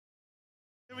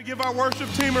We give our worship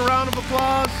team a round of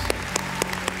applause.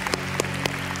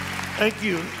 Thank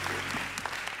you.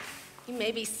 You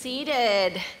may be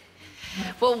seated.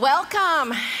 Well,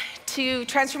 welcome to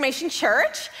Transformation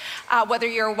Church. Whether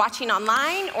you're watching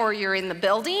online or you're in the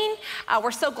building, we're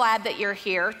so glad that you're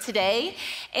here today.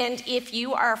 And if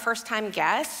you are a first-time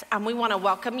guest, we want to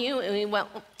welcome you, and we want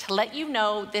to let you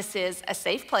know this is a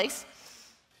safe place.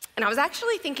 And I was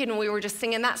actually thinking when we were just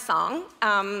singing that song,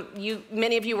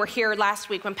 many of you were here last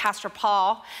week when Pastor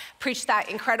Paul preached that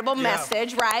incredible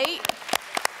message, right?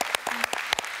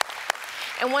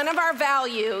 And one of our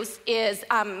values is,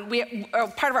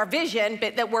 part of our vision,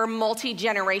 but that we're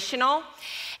multi-generational.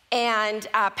 And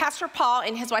Pastor Paul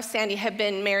and his wife Sandy have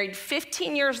been married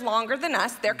 15 years longer than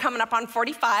us. They're coming up on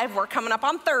 45, we're coming up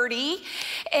on 30.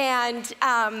 And you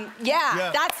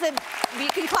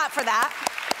can clap for that.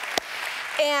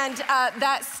 And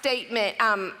that statement,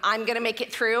 I'm gonna make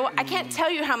it through. I can't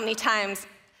tell you how many times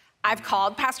I've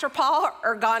called Pastor Paul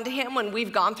or gone to him when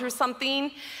we've gone through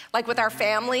something, like with our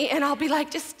family, and I'll be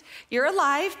like, you're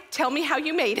alive, tell me how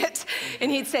you made it.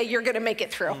 And he'd say, you're gonna make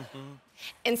it through.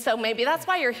 And so maybe that's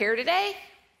why you're here today,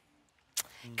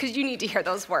 because you need to hear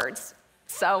those words.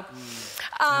 So,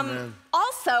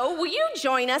 also, will you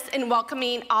join us in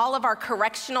welcoming all of our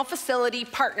correctional facility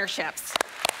partnerships?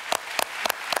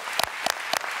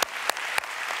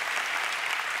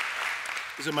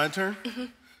 Is it my turn?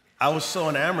 I was so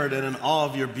enamored and in awe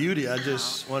of your beauty, I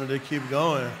just wanted to keep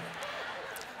going.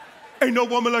 Ain't no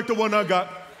woman like the one I got.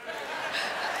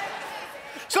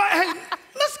 So, hey,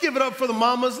 let's give it up for the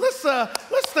mamas. Let's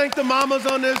thank the mamas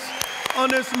on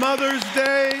this Mother's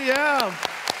Day. Yeah,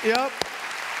 yep.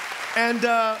 And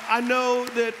I know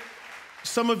that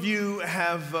some of you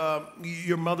have,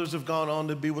 your mothers have gone on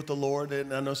to be with the Lord,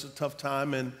 and I know it's a tough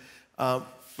time. And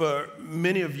for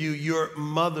many of you, your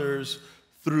mothers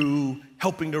through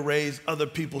helping to raise other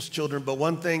people's children. But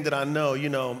one thing that I know,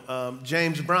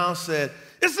 James Brown said,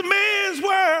 it's a man's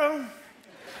world,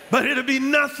 but it'll be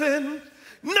nothing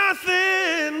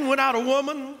without a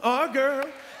woman or a girl.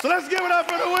 So let's give it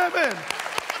up for the women.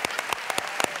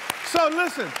 So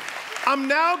listen, I'm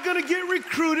now gonna get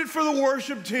recruited for the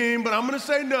worship team, but I'm gonna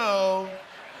say no,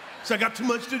 so I got too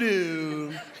much to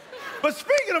do. But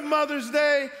speaking of Mother's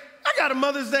Day, I got a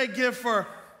Mother's Day gift for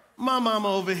my mama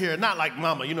over here. Not like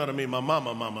mama, you know what I mean? My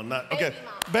mama, not, okay.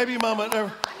 Baby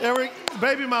mama, Eric,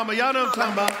 baby mama, y'all know what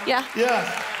I'm talking about? Yeah.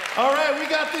 Yeah. All right, we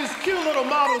got these cute little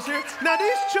models here. Now,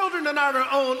 these children are not our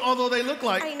own, although they look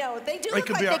like. I know, they do look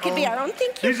like they could be our own.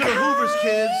 Thank you, These are the Hoover's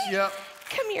kids, yep.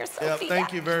 Come here, Sophia. Yep,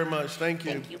 thank you very much, thank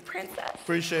you. Thank you, princess.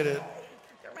 Appreciate it.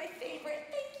 You're my favorite,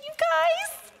 thank you,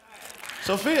 guys.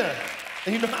 Sophia,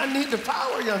 and I need the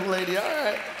power, young lady. All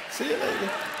right, see you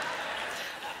later.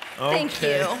 Okay. Thank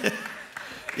you.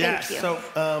 Yeah, Thank you.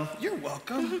 So you're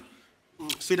welcome.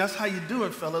 See, that's how you do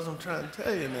it, fellas. I'm trying to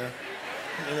tell you now.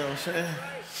 You know what I'm saying?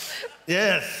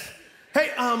 Yes. Hey,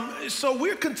 so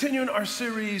we're continuing our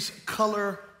series,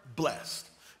 Color Blessed.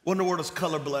 What in the world does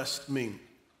color blessed mean?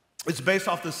 It's based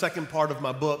off the second part of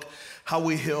my book, How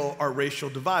We Heal Our Racial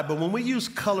Divide. But when we use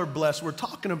color blessed, we're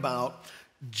talking about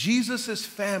Jesus's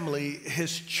family,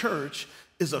 his church,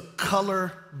 is a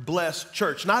color blessed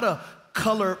church, not a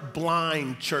color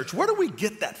blind church. Where do we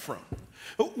get that from?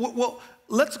 Well,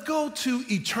 let's go to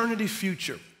eternity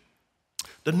future.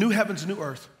 The new heavens, new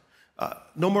earth.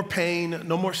 No more pain,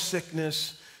 no more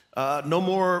sickness, no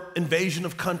more invasion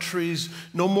of countries,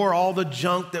 no more all the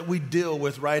junk that we deal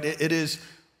with, right? It is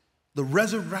the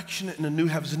resurrection in the new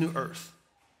heavens and new earth.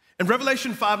 And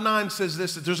Revelation 5:9 says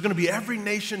this, that there's gonna be every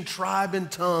nation, tribe,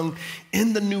 and tongue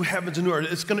in the new heavens and new earth.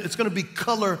 It's gonna be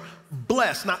color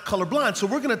blessed, not color blind. So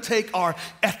we're gonna take our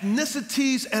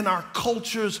ethnicities and our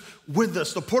cultures with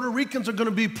us. The Puerto Ricans are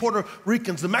gonna be Puerto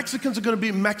Ricans. The Mexicans are gonna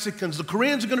be Mexicans. The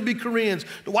Koreans are gonna be Koreans.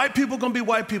 The white people are gonna be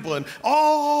white people. And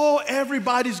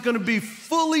everybody's gonna be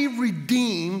fully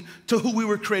redeemed to who we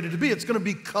were created to be. It's gonna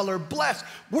be color blessed.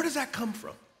 Where does that come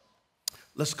from?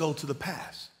 Let's go to the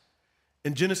past.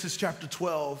 In Genesis chapter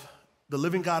 12, the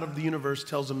living God of the universe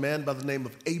tells a man by the name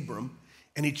of Abram,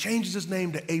 and he changes his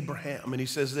name to Abraham, and he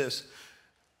says this,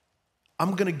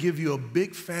 I'm gonna give you a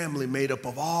big family made up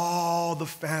of all the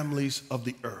families of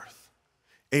the earth.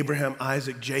 Abraham,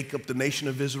 Isaac, Jacob, the nation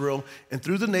of Israel, and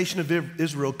through the nation of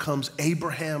Israel comes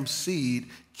Abraham's seed,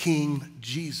 King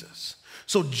Jesus.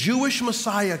 So Jewish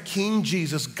Messiah, King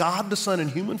Jesus, God the Son in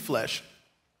human flesh,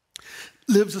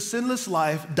 lives a sinless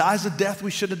life, dies a death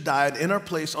we should have died in our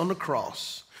place on the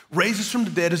cross, raises from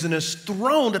the dead, is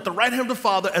enthroned at the right hand of the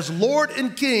Father as Lord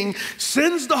and King,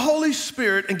 sends the Holy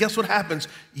Spirit, and guess what happens?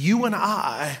 You and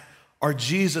I are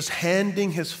Jesus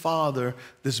handing his Father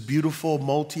this beautiful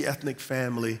multi-ethnic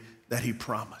family that he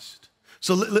promised.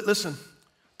 So listen,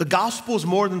 the gospel is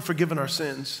more than forgiving our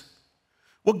sins.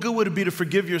 What good would it be to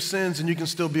forgive your sins and you can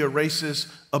still be a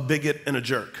racist, a bigot, and a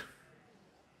jerk?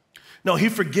 No, he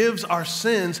forgives our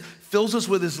sins, fills us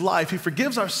with his life. He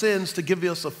forgives our sins to give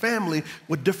us a family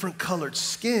with different colored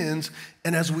skins.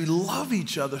 And as we love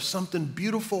each other, something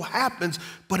beautiful happens.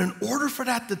 But in order for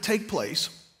that to take place,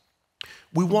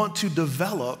 we want to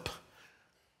develop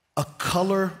a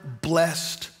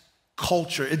color-blessed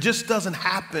culture. It just doesn't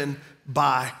happen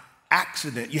by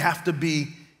accident. You have to be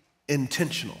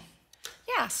intentional.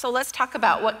 Yeah, so let's talk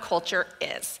about what culture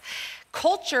is.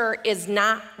 Culture is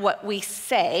not what we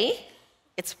say,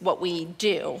 it's what we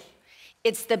do.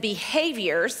 It's the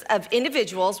behaviors of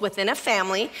individuals within a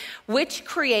family which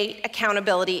create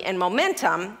accountability and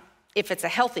momentum if it's a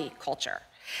healthy culture.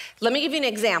 Let me give you an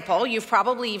example. You've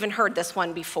probably even heard this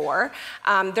one before.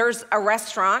 There's a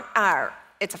restaurant,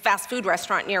 it's a fast food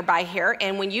restaurant nearby here,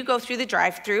 and when you go through the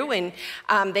drive-thru and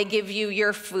they give you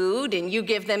your food and you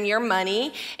give them your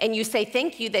money and you say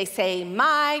thank you, they say,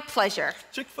 "My pleasure."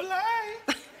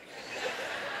 Chick-fil-A.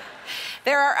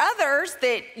 There are others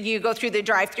that you go through the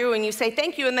drive-thru and you say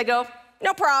thank you and they go,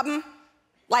 "No problem."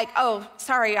 Like, "Oh,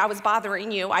 sorry, I was bothering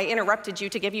you. I interrupted you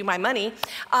to give you my money."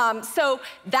 So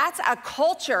that's a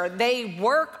culture. They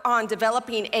work on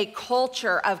developing a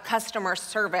culture of customer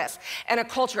service and a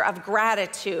culture of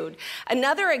gratitude.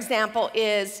 Another example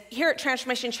is here at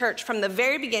Transformation Church from the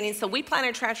very beginning. So we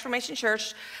planted Transformation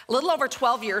Church a little over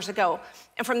 12 years ago.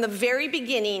 And from the very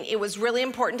beginning, it was really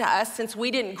important to us, since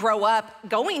we didn't grow up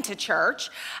going to church,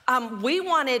 we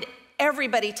wanted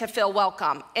everybody to feel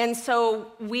welcome. And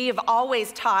so we've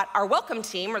always taught our welcome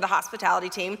team, or the hospitality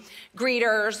team,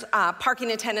 greeters, parking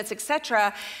attendants,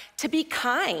 etc., to be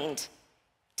kind,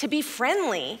 to be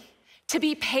friendly, to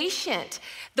be patient.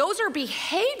 Those are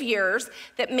behaviors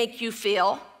that make you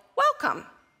feel welcome.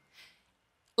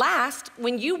 Last,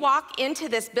 when you walk into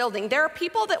this building, there are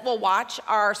people that will watch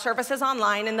our services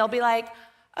online and they'll be like,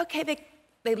 "Okay,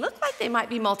 they look like they might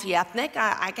be multi-ethnic.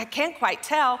 I can't quite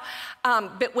tell."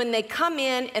 But when they come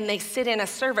in and they sit in a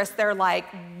service, they're like,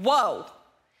 "Whoa."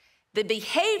 The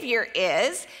behavior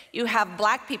is you have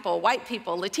Black people, white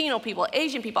people, Latino people,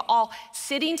 Asian people, all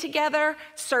sitting together,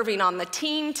 serving on the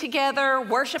team together,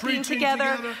 worshiping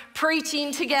together,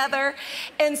 preaching together.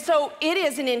 And so it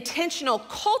is an intentional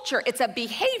culture. It's a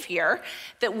behavior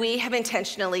that we have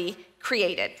intentionally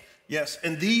created. Yes,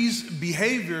 and these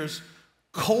behaviors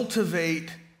cultivate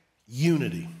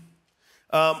unity.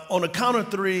 On a count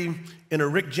of three, in a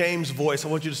Rick James voice, I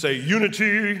want you to say,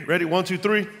 "Unity." Ready? 1, 2,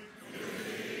 3.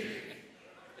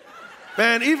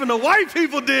 Man, even the white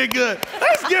people did good.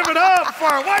 Let's give it up for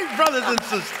our white brothers and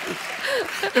sisters.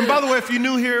 And by the way, if you're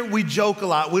new here, we joke a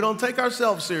lot. We don't take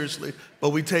ourselves seriously, but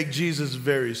we take Jesus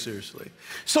very seriously.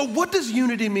 So what does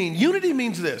unity mean? Unity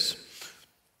means this.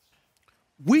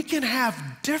 We can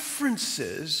have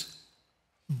differences,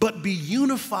 but be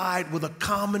unified with a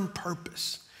common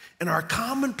purpose. And our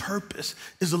common purpose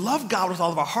is to love God with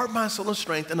all of our heart, mind, soul, and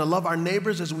strength, and to love our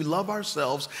neighbors as we love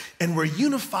ourselves. And we're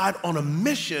unified on a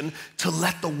mission to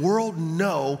let the world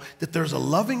know that there's a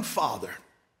loving Father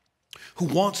who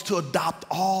wants to adopt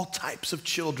all types of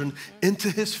children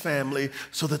into his family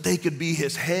so that they could be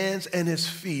his hands and his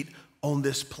feet on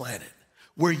this planet.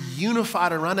 We're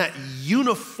unified around that.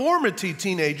 Uniformity,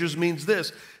 teenagers, means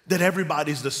this, that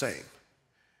everybody's the same.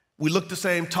 We look the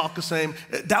same, talk the same.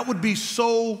 That would be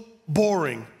so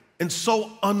boring and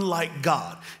so unlike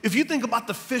God. If you think about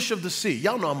the fish of the sea,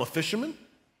 y'all know I'm a fisherman.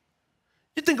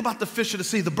 You think about the fish of the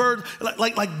sea, the bird,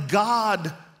 like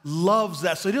God loves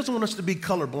that. So he doesn't want us to be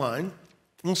colorblind.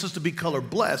 He wants us to be color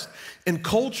blessed. And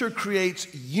culture creates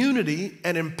unity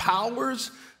and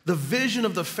empowers the vision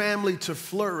of the family to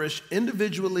flourish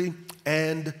individually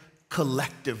and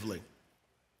collectively.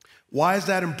 Why is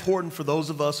that important for those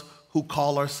of us who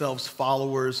call ourselves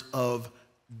followers of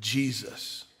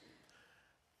Jesus?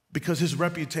 Because his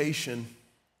reputation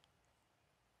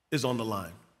is on the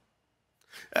line.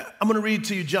 I'm going to read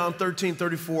to you John 13,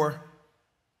 34,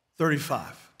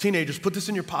 35. Teenagers, put this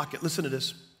in your pocket. Listen to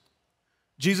this.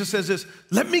 Jesus says this,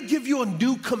 "Let me give you a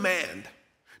new command."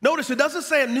 Notice it doesn't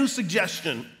say a new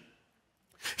suggestion.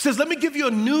 It says, "Let me give you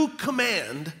a new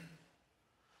command.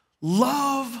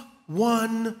 Love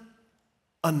one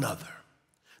another."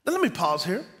 Now let me pause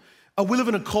here. We live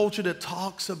in a culture that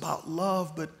talks about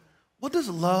love, but what does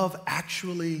love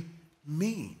actually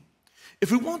mean? If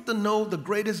we want to know the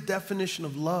greatest definition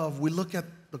of love, we look at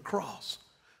the cross.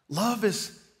 Love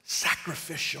is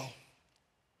sacrificial.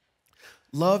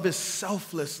 Love is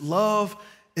selfless. Love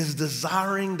is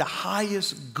desiring the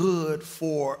highest good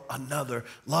for another.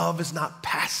 Love is not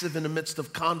passive in the midst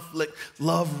of conflict.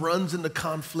 Love runs into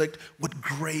conflict with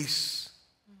grace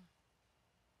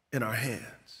in our hands.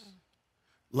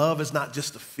 Love is not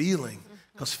just a feeling,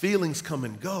 because feelings come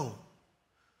and go.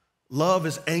 Love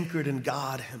is anchored in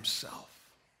God himself.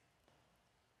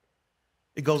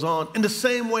 It goes on, in the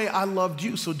same way I loved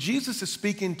you. So Jesus is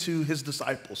speaking to his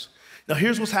disciples. Now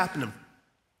here's what's happening.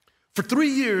 For 3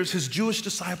 years, his Jewish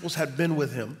disciples had been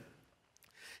with him.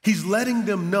 He's letting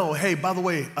them know, hey, by the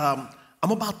way, I'm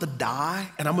about to die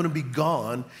and I'm gonna be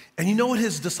gone. And you know what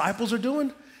his disciples are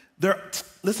doing?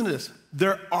 Listen to this.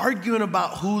 They're arguing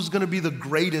about who's gonna be the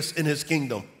greatest in his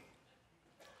kingdom.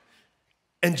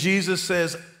 And Jesus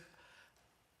says,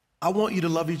 I want you to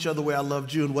love each other the way I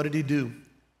loved you. And what did he do?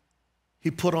 He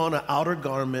put on an outer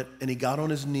garment and he got on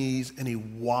his knees and he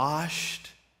washed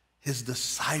his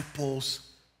disciples'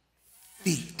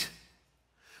 feet.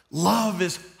 Love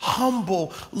is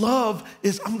humble. Love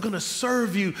is, I'm gonna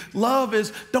serve you. Love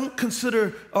is, don't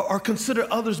consider or consider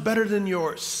others better than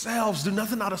yourselves. Do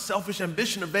nothing out of selfish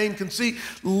ambition or vain conceit.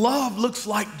 Love looks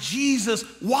like Jesus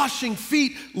washing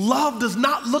feet. Love does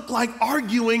not look like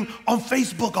arguing on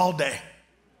Facebook all day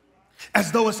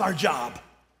as though it's our job.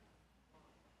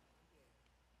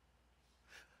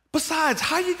 Besides,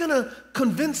 how are you gonna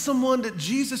convince someone that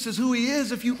Jesus is who he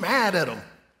is if you're mad at him?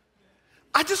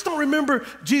 I just don't remember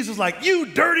Jesus like, you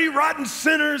dirty, rotten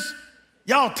sinners,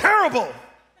 y'all terrible.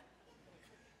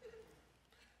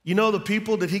 You know the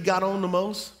people that he got on the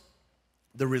most?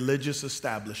 The religious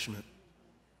establishment.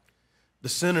 The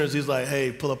sinners, he's like,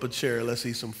 hey, pull up a chair, let's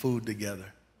eat some food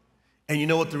together. And you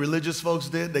know what the religious folks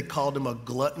did? They called him a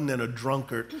glutton and a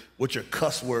drunkard, which are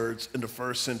cuss words in the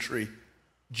first century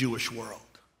Jewish world.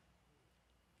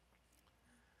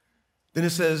 Then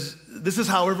it says, this is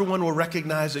how everyone will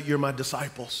recognize that you're my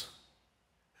disciples.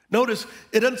 Notice,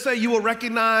 it doesn't say you will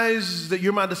recognize that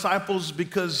you're my disciples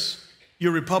because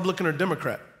you're Republican or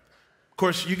Democrat. Of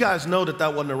course, you guys know that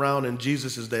that wasn't around in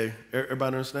Jesus' day.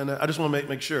 Everybody understand that? I just want to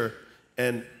make sure.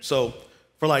 And so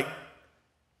for like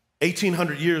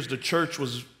 1,800 years, the church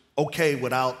was okay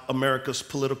without America's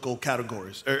political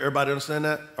categories. Everybody understand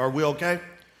that? Are we okay?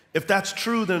 If that's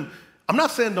true, then I'm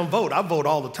not saying don't vote. I vote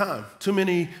all the time. Too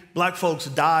many black folks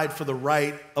died for the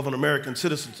right of an American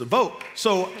citizen to vote.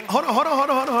 So hold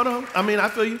on. I mean, I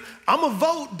feel you. I'm a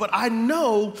vote, but I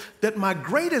know that my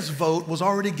greatest vote was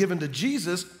already given to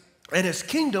Jesus and his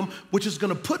kingdom, which is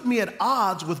gonna put me at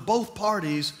odds with both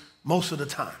parties most of the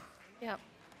time. Yep.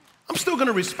 I'm still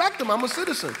gonna respect them. I'm a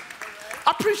citizen.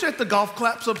 I appreciate the golf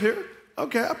claps up here.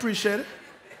 Okay, I appreciate it.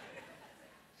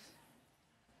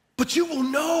 But you will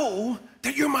know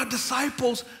that you're my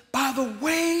disciples by the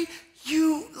way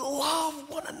you love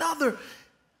one another.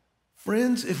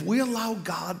 Friends, if we allow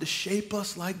God to shape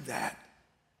us like that,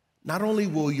 not only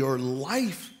will your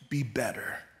life be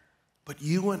better, but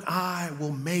you and I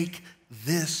will make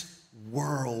this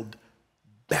world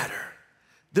better.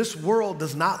 This world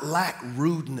does not lack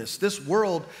rudeness. This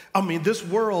world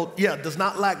does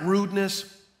not lack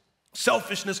rudeness,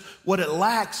 selfishness. What it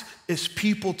lacks is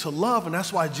people to love. And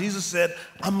that's why Jesus said,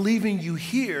 I'm leaving you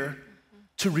here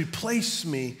to replace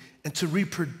me and to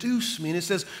reproduce me. And it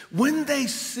says, when they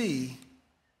see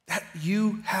that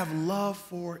you have love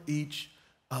for each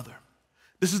other.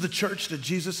 This is the church that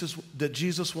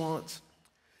Jesus wants.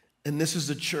 And this is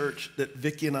the church that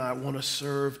Vicki and I want to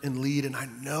serve and lead. And I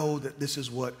know that this is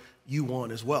what you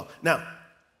want as well. Now,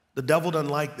 the devil doesn't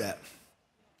like that.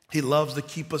 He loves to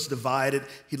keep us divided.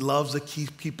 He loves to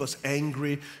keep us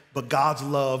angry. But God's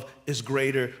love is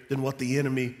greater than what the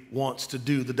enemy wants to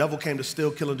do. The devil came to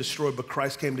steal, kill, and destroy, but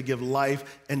Christ came to give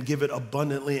life and give it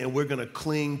abundantly. And we're going to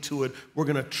cling to it. We're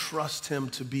going to trust him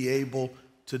to be able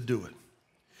to do it.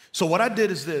 So what I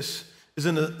did is this, is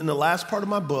in the last part of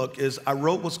my book, is I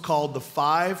wrote what's called the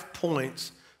 5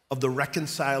 points of the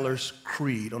Reconciler's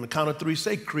Creed. On the count of 3,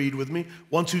 say creed with me.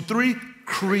 1, 2, 3,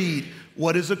 creed.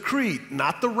 What is a creed?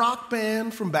 Not the rock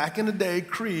band from back in the day,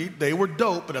 Creed. They were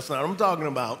dope, but that's not what I'm talking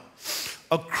about.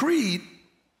 A creed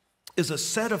is a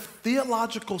set of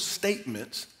theological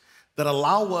statements that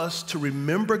allow us to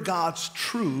remember God's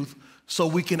truth so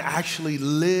we can actually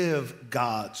live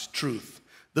God's truth.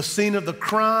 The scene of the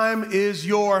crime is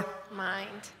your mind.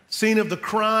 Scene of the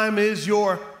crime is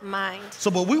your mind. So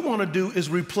what we want to do is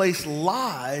replace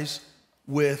lies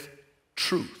with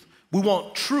truth. We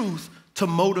want truth to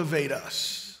motivate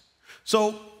us.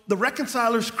 So the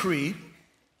Reconciler's Creed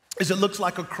is, it looks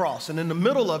like a cross, and in the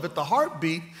middle of it, the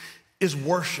heartbeat is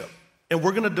worship. And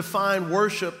we're going to define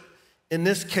worship in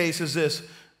this case as this: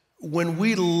 when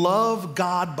we love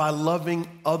God by loving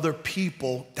other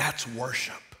people, that's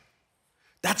worship.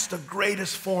 That's the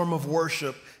greatest form of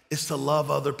worship, is to love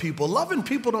other people. Loving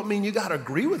people don't mean you got to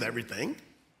agree with everything.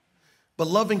 But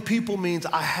loving people means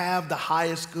I have the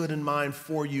highest good in mind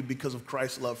for you because of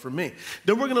Christ's love for me.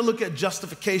 Then we're going to look at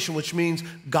justification, which means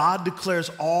God declares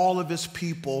all of his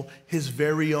people his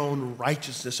very own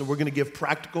righteousness. And we're going to give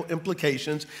practical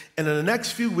implications. And in the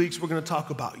next few weeks, we're going to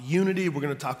talk about unity, we're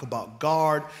going to talk about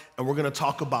guard, and we're going to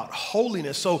talk about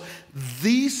holiness. So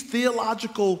these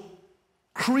theological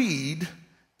creed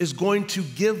is going to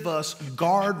give us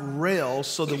guardrails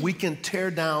so that we can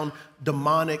tear down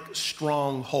demonic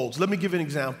strongholds. Let me give you an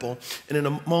example, and in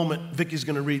a moment, Vicki's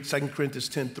gonna read 2 Corinthians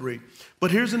 10:3.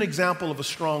 But here's an example of a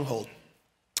stronghold.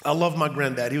 I love my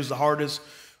granddad. He was the hardest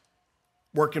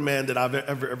working man that I've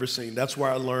ever seen. That's where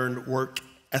I learned work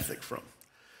ethic from.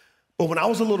 But when I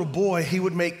was a little boy, he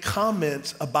would make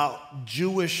comments about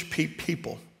Jewish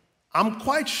people. I'm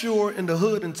quite sure in the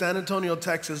hood in San Antonio,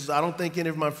 Texas, I don't think any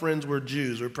of my friends were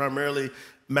Jews. We were primarily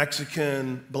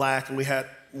Mexican, black, and we had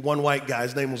one white guy.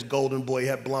 His name was Golden Boy. He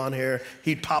had blonde hair.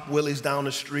 He'd pop willies down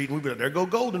the street, and we'd be like, there go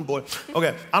Golden Boy.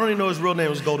 Okay, I don't even know his real name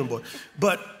was Golden Boy.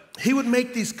 But he would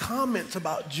make these comments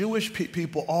about Jewish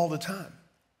people all the time.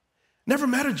 Never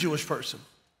met a Jewish person.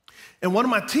 And one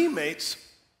of my teammates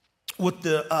with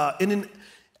the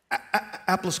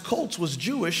Indianapolis Colts was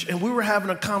Jewish, and we were having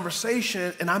a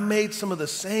conversation, and I made some of the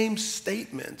same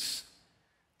statements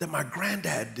that my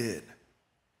granddad did.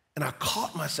 And I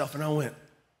caught myself, and I went,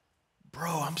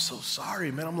 bro, I'm so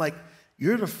sorry, man. I'm like,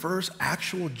 you're the first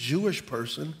actual Jewish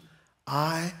person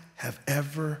I have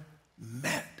ever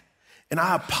met. And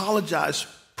I apologize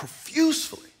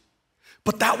profusely.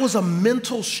 But that was a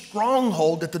mental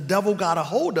stronghold that the devil got a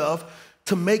hold of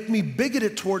to make me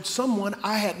bigoted towards someone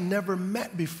I had never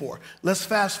met before. Let's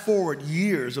fast forward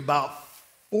years. About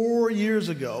 4 years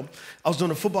ago, I was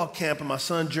doing a football camp, and my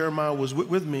son Jeremiah was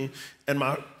with me, and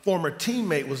my former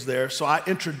teammate was there. So I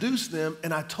introduced them,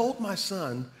 and I told my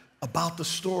son about the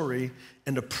story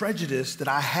and the prejudice that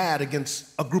I had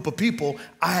against a group of people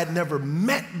I had never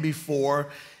met before.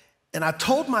 And I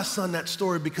told my son that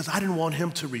story because I didn't want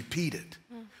him to repeat it.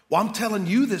 Well, I'm telling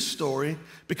you this story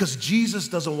because Jesus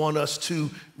doesn't want us to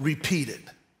repeat it.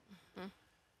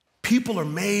 People are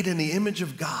made in the image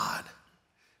of God.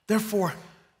 Therefore,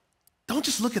 don't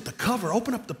just look at the cover,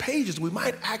 open up the pages. We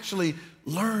might actually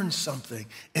learn something.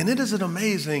 And it isn't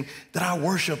amazing that I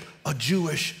worship a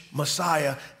Jewish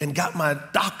Messiah and got my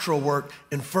doctoral work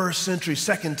in first century,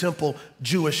 Second Temple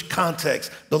Jewish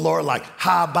context. The Lord like,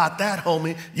 how about that,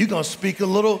 homie? You're gonna speak a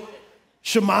little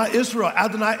Shema Israel,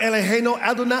 Adonai Eloheinu,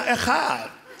 Adonai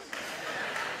Echad.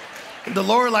 The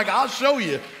Lord like, I'll show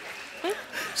you.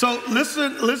 So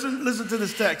listen to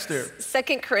this text here.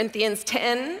 2 Corinthians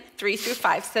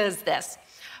 10:3-5 says this: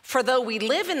 for though we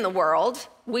live in the world,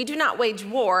 we do not wage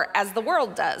war as the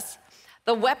world does.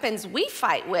 The weapons we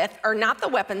fight with are not the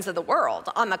weapons of the world.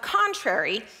 On the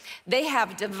contrary, they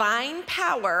have divine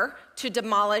power to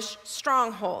demolish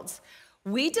strongholds.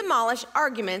 We demolish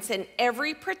arguments and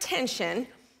every pretension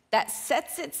that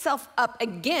sets itself up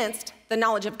against the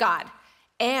knowledge of God.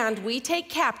 And we take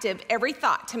captive every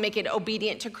thought to make it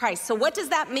obedient to Christ. So what does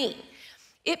that mean?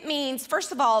 It means,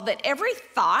 first of all, that every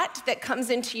thought that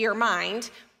comes into your mind,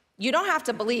 you don't have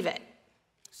to believe it.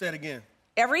 Say it again.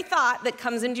 Every thought that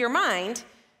comes into your mind,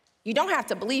 you don't have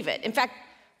to believe it. In fact,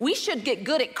 we should get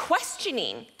good at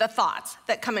questioning the thoughts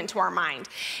that come into our mind.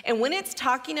 And when it's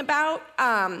talking about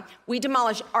we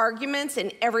demolish arguments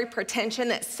and every pretension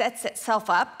that sets itself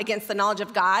up against the knowledge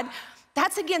of God,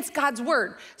 that's against God's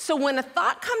word. So when a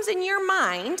thought comes in your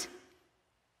mind,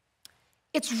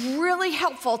 it's really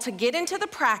helpful to get into the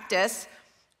practice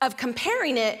of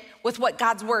comparing it with what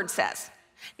God's word says.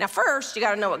 Now, first, you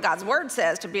gotta know what God's word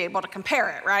says to be able to compare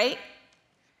it, right?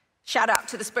 Shout out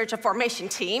to the spiritual formation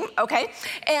team, okay?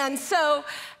 And so,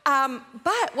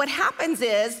 but what happens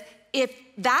is, if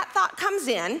that thought comes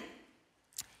in,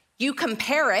 you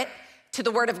compare it to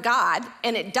the word of God,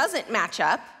 and it doesn't match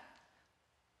up,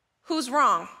 who's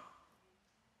wrong?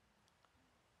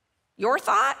 Your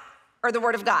thought or the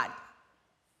word of God?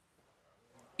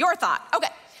 Your thought,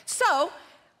 okay. So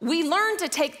we learn to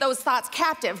take those thoughts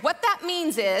captive. What that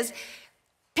means is,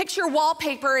 picture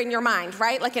wallpaper in your mind,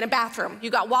 right? Like in a bathroom.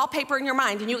 You got wallpaper in your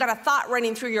mind and you got a thought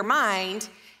running through your mind.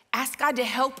 Ask God to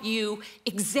help you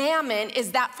examine,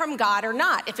 is that from God or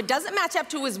not? If it doesn't match up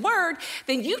to his word,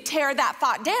 then you tear that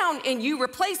thought down and you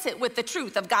replace it with the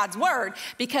truth of God's word,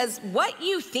 because what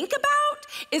you think about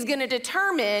is gonna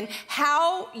determine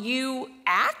how you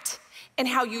act and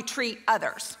how you treat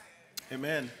others.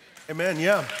 Amen, amen,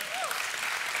 yeah.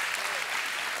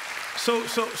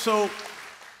 So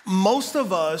Most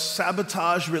of us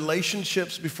sabotage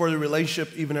relationships before the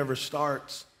relationship even ever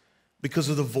starts because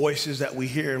of the voices that we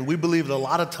hear. And we believe that a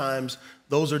lot of times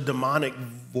those are demonic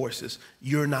voices.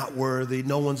 You're not worthy.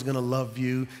 No one's going to love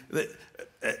you.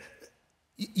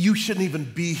 You shouldn't even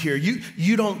be here.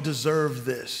 You don't deserve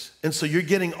this. And so you're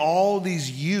getting all these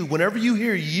you. Whenever you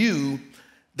hear you,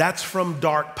 that's from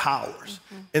dark powers.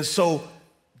 And so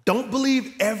don't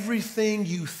believe everything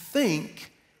you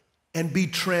think and be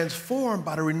transformed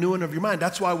by the renewing of your mind.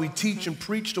 That's why we teach and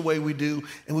preach the way we do,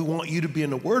 and we want you to be in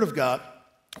the Word of God,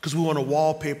 because we want to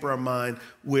wallpaper our mind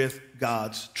with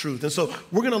God's truth. And so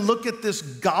we're going to look at this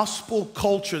gospel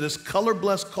culture, this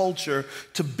color-blessed culture,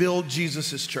 to build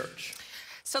Jesus' church.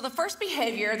 So the first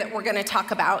behavior that we're going to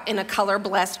talk about in a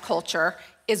color-blessed culture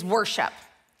is worship.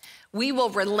 We will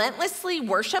relentlessly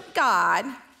worship God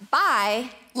by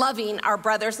loving our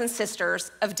brothers and sisters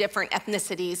of different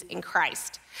ethnicities in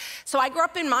Christ. So I grew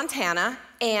up in Montana,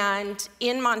 and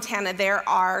in Montana there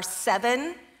are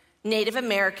 7 Native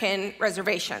American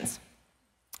reservations.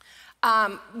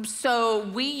 So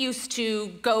we used to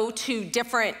go to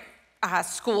different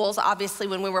schools, obviously,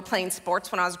 when we were playing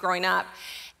sports when I was growing up.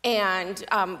 And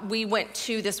we went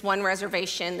to this one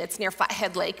reservation that's near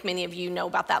Flathead Lake. Many of you know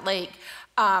about that lake.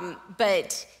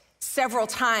 But several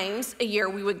times a year,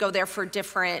 we would go there for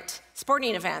different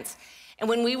sporting events. And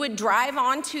when we would drive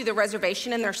onto the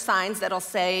reservation, and there's signs that'll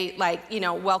say, like, you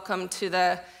know, welcome to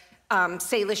the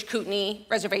Salish Kootenai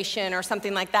Reservation or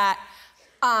something like that,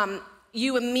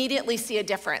 you immediately see a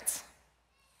difference.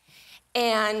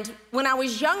 And when I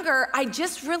was younger, I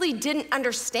just really didn't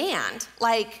understand,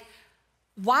 like,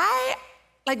 why,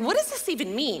 like, what does this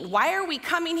even mean? Why are we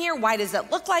coming here? Why does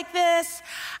it look like this?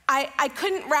 I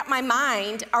couldn't wrap my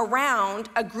mind around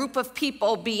a group of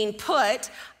people being put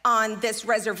on this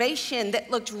reservation that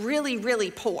looked really,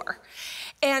 really poor.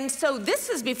 And so this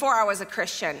is before I was a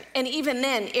Christian. And even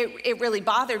then, it really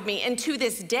bothered me. And to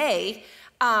this day,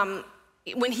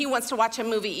 when he wants to watch a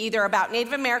movie either about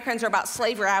Native Americans or about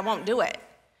slavery, I won't do it.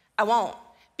 I won't,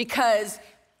 because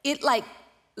it, like,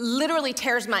 literally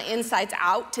tears my insides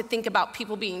out to think about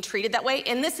people being treated that way.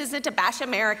 And this isn't to bash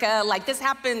America. Like, this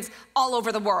happens all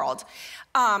over the world.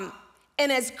 And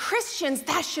as Christians,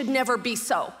 that should never be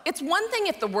so. It's one thing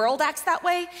if the world acts that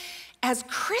way. As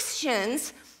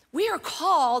Christians, we are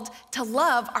called to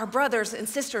love our brothers and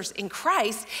sisters in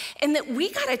Christ, and that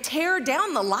we gotta tear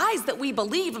down the lies that we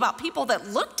believe about people that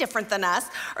look different than us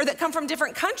or that come from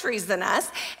different countries than us,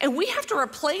 and we have to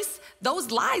replace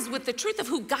those lies with the truth of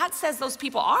who God says those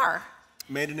people are.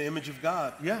 Made in the image of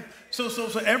God, yeah. So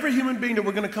every human being that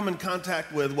we're gonna come in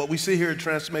contact with, what we see here at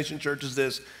Transformation Church is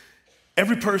this: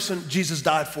 every person Jesus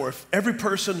died for. If every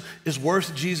person is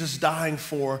worth Jesus dying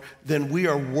for, then we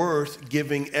are worth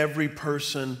giving every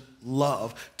person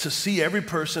love, to see every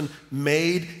person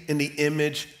made in the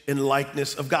image and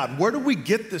likeness of God. Where do we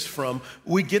get this from?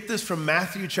 We get this from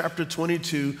Matthew chapter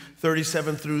 22,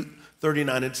 37 through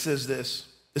 39. It says this.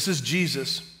 This is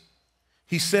Jesus.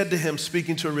 He said to him,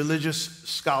 speaking to a religious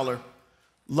scholar,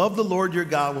 "Love the Lord your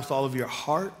God with all of your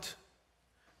heart,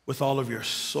 with all of your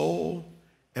soul,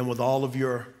 and with all of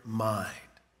your mind."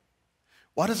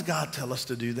 Why does God tell us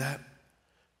to do that?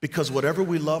 Because whatever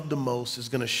we love the most is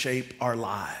going to shape our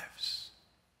lives.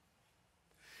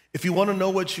 If you want to know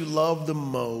what you love the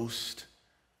most,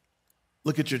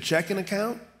 look at your checking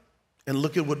account and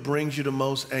look at what brings you the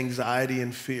most anxiety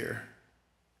and fear.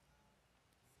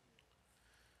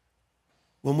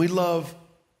 When we love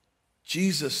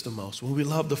Jesus the most, when we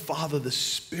love the Father, the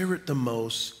Spirit the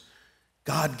most,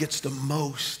 God gets the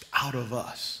most out of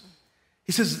us.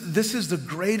 He says, this is the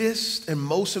greatest and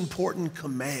most important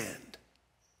command.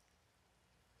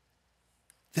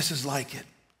 This is like it.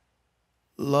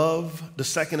 Love, the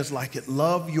second is like it.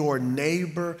 Love your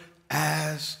neighbor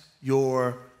as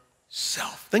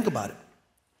yourself. Think about it.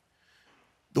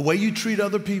 The way you treat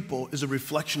other people is a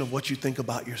reflection of what you think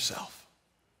about yourself.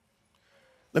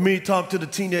 Let me talk to the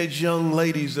teenage young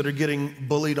ladies that are getting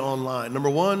bullied online. Number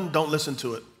one, don't listen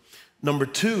to it. Number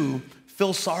two,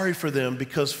 feel sorry for them,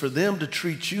 because for them to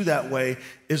treat you that way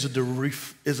is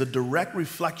a direct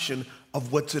reflection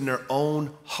of what's in their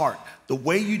own heart. The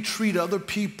way you treat other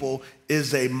people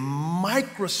is a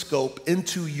microscope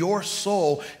into your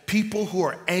soul. People who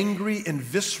are angry and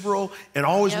visceral and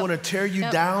always want to tear you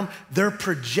down, they're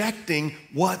projecting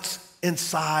what's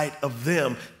inside of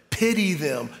them. Pity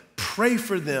them, pray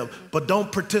for them, but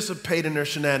don't participate in their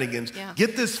shenanigans.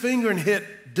 Get this finger and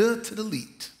hit to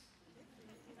delete.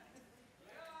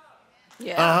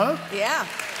 Yeah.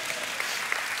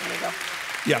 There you go.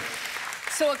 Yeah.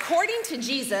 So according to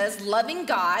Jesus, loving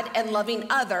God and loving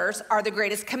others are the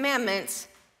greatest commandments,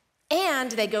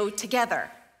 and they go together.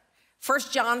 1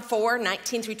 John 4,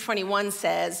 19 through 21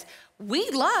 says, we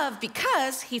love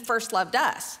because he first loved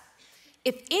us.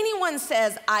 If anyone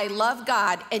says, I love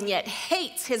God, and yet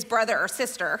hates his brother or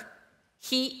sister,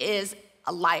 he is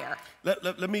a liar.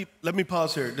 Let me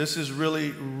pause here. This is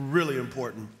really, really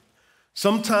important.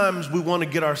 Sometimes we want to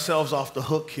get ourselves off the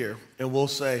hook here, and we'll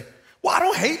say, well, I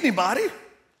don't hate anybody.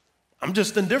 I'm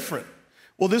just indifferent.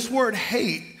 Well, this word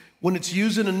hate, when it's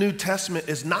used in the New Testament,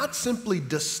 is not simply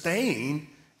disdain,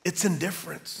 it's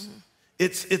indifference.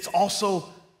 It's also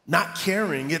not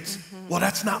caring. It's, well,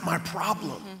 that's not my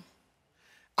problem.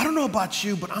 I don't know about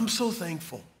you, but I'm so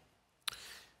thankful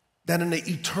that in the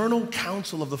eternal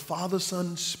counsel of the Father, Son,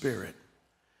 and Spirit,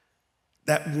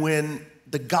 that when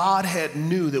the Godhead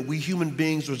knew that we human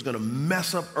beings was gonna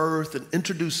mess up earth and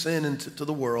introduce sin into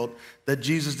the world, that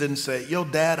Jesus didn't say, yo,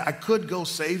 Dad, I could go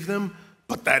save them,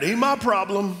 but that ain't my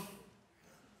problem.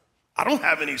 I don't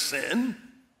have any sin.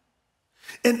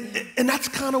 And that's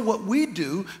kind of what we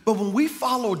do, but when we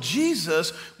follow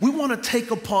Jesus, we want to take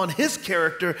upon his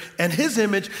character and his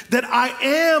image, that I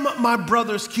am my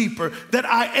brother's keeper, that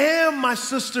I am my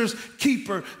sister's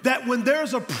keeper, that when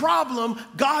there's a problem,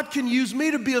 God can use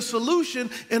me to be a solution.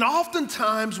 And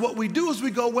oftentimes what we do is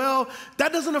we go, well,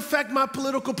 that doesn't affect my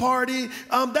political party,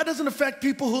 that doesn't affect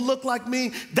people who look like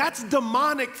me. That's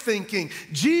demonic thinking.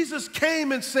 Jesus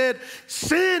came and said,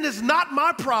 sin is not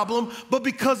my problem, but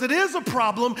because it is a problem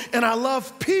and I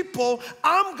love people,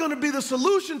 I'm going to be the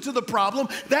solution to the problem.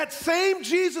 That same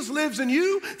Jesus lives in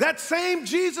you. That same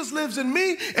Jesus lives in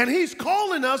me, and he's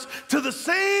calling us to the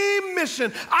same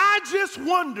mission. I just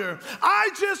wonder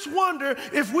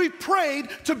if we prayed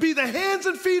to be the hands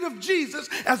and feet of Jesus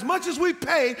as much as we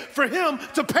pay for him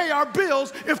to pay our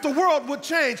bills, if the world would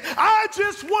change. I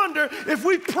just wonder if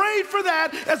we prayed for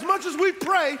that as much as we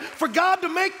pray for God to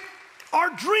make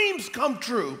our dreams come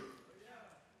true,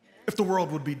 if the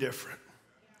world would be different.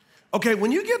 Okay,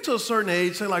 when you get to a certain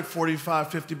age, say like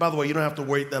 45, 50, by the way, you don't have to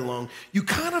wait that long, you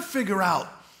kind of figure out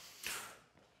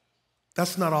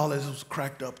that's not all it was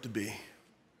cracked up to be.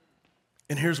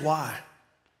 And here's why.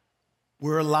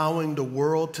 We're allowing the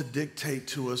world to dictate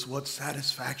to us what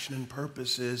satisfaction and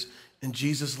purpose is. And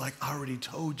Jesus, like I already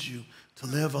told you, to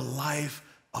live a life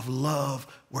of love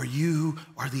where you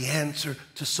are the answer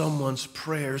to someone's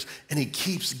prayers, and he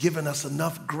keeps giving us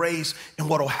enough grace, and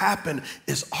what'll happen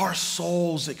is our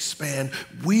souls expand,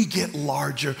 we get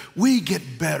larger, we get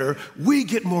better, we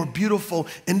get more beautiful,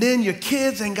 and then your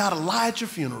kids ain't gotta lie at your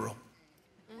funeral.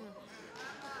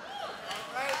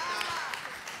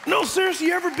 No, seriously,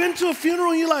 you ever been to a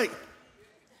funeral and you're like,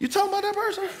 you talking about that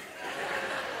person?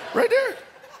 Right there?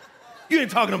 You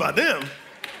ain't talking about them.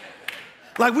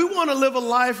 Like, we want to live a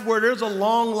life where there's a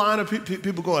long line of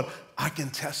people going, I can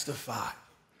testify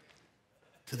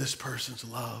to this person's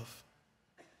love.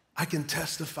 I can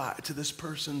testify to this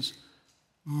person's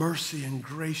mercy and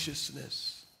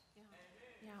graciousness.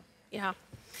 Yeah.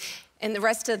 And the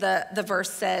rest of the verse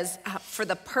says, for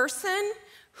the person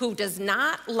who does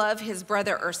not love his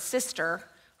brother or sister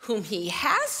whom he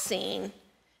has seen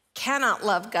cannot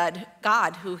love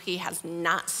God who he has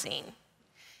not seen.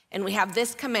 And we have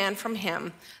this command from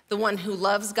him: the one who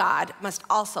loves God must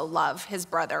also love his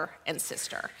brother and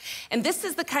sister. And this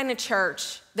is the kind of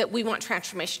church that we want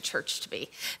Transformation Church to be.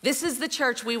 This is the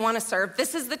church we want to serve.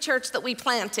 This is the church that we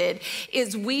planted,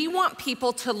 is we want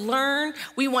people to learn.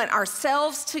 We want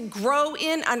ourselves to grow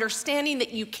in understanding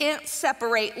that you can't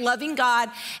separate loving God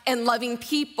and loving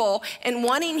people, and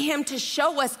wanting him to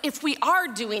show us if we are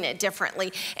doing it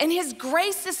differently. And his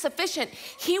grace is sufficient.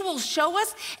 He will show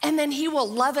us, and then he will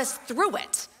love us through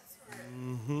it.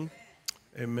 Mm-hmm.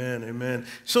 Amen, amen.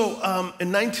 So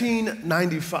in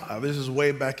 1995, this is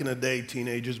way back in the day,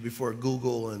 teenagers, before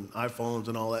Google and iPhones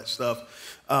and all that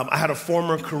stuff, I had a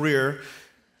former career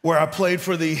where I played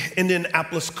for the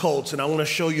Indianapolis Colts, and I want to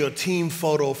show you a team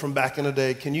photo from back in the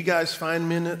day. Can you guys find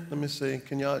me in it? Let me see.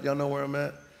 Can y'all know where I'm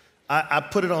at? I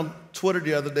put it on Twitter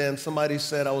the other day, and somebody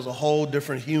said I was a whole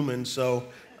different human, so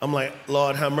I'm like,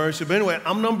 Lord, have mercy. But anyway,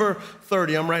 I'm number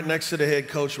 30. I'm right next to the head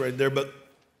coach right there. But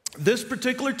this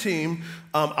particular team,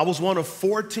 I was one of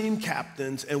 4 team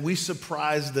captains, and we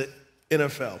surprised the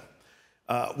NFL.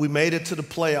 We made it to the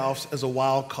playoffs as a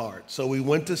wild card. So we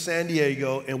went to San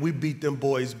Diego, and we beat them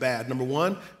boys bad. Number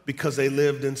one, because they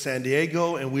lived in San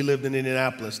Diego, and we lived in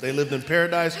Indianapolis. They lived in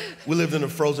paradise. We lived in a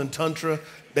frozen tundra.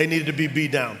 They needed to be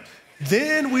beat down.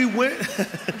 Then we went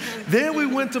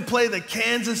to play the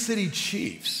Kansas City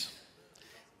Chiefs.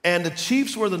 And the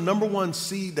Chiefs were the number 1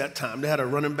 seed that time. They had a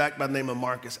running back by the name of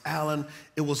Marcus Allen.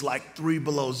 It was like 3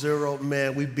 below 0.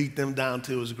 Man, we beat them down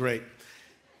too. It was great.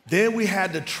 Then we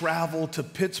had to travel to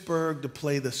Pittsburgh to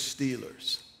play the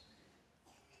Steelers.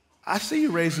 I see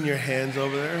you raising your hands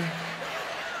over there.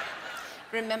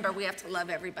 Remember, we have to love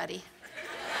everybody.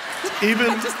 Even?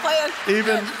 I'm just playing.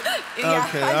 Even? Yeah,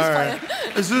 okay, I'm all right.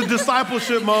 playing. This is a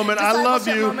discipleship moment. I love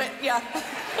you. Moment. Yeah.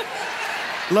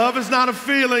 Love is not a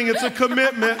feeling, it's a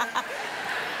commitment.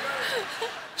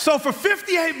 So for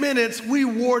 58 minutes, we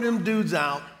wore them dudes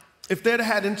out. If they'd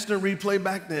had instant replay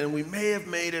back then, we may have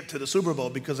made it to the Super Bowl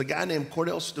because a guy named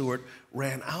Cordell Stewart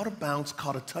ran out of bounds,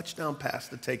 caught a touchdown pass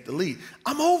to take the lead.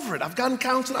 I'm over it. I've gotten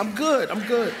counseling. I'm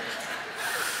good.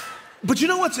 But you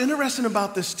know what's interesting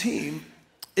about this team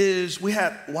is we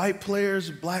had white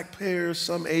players, black players,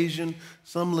 some Asian,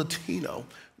 some Latino.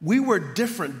 We were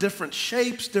different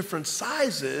shapes, different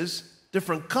sizes,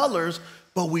 different colors,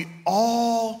 but we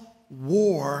all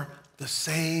wore the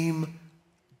same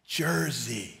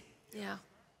jersey. Yeah.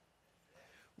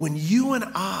 When you and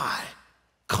I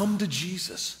come to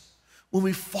Jesus, when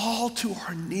we fall to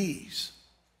our knees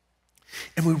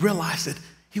and we realize that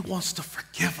he wants to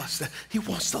forgive us, that he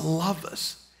wants to love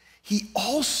us, he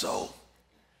also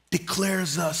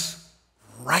declares us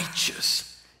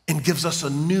righteous and gives us a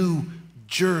new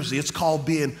jersey. It's called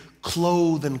being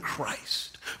clothed in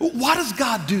Christ. Why does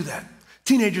God do that?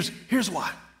 Teenagers, here's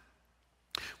why.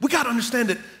 We got to understand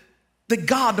that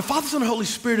God, the Father, Son, and Holy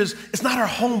Spirit is not our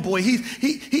homeboy.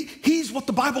 He's what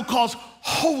the Bible calls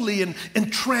holy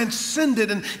and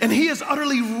transcendent, and he is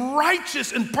utterly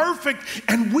righteous and perfect,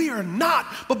 and we are not.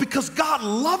 But because God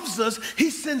loves us, he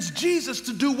sends Jesus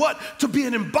to do what? To be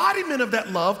an embodiment of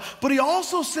that love, but he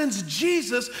also sends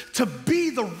Jesus to be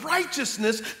the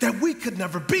righteousness that we could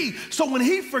never be. So when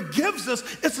he forgives us,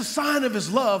 it's a sign of his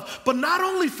love, but not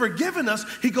only forgiving us,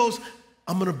 he goes,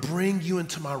 I'm gonna bring you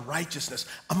into my righteousness.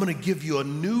 I'm gonna give you a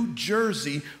new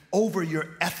jersey over your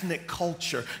ethnic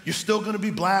culture. You're still gonna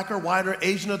be black or white or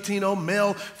Asian, Latino,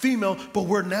 male, female, but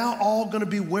we're now all gonna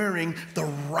be wearing the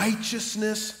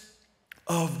righteousness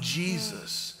of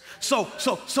Jesus. So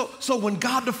when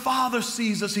God the Father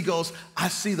sees us, he goes, I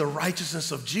see the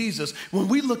righteousness of Jesus. When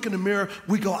we look in the mirror,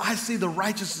 we go, I see the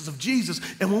righteousness of Jesus.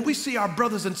 And when we see our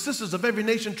brothers and sisters of every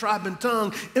nation, tribe, and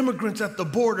tongue, immigrants at the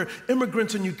border,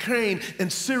 immigrants in Ukraine,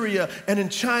 and Syria, and in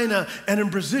China, and in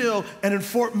Brazil, and in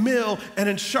Fort Mill, and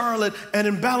in Charlotte, and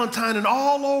in Ballantyne, and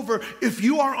all over, if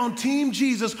you are on Team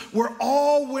Jesus, we're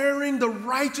all wearing the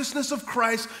righteousness of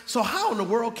Christ. So how in the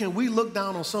world can we look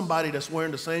down on somebody that's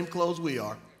wearing the same clothes we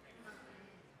are?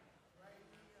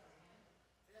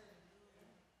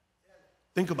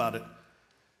 Think about it.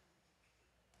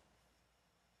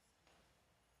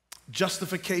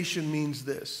 Justification means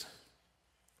this.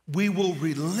 We will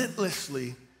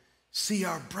relentlessly see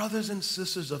our brothers and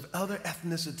sisters of other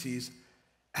ethnicities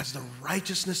as the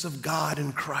righteousness of God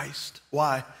in Christ.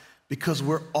 Why? Because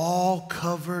we're all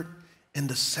covered in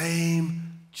the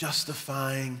same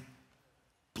justifying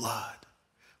blood.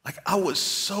 Like, I was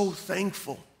so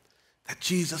thankful that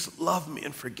Jesus loved me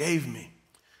and forgave me.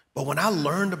 But when I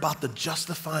learned about the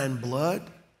justifying blood,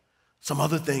 some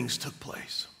other things took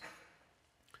place.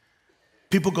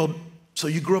 People go, so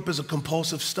you grew up as a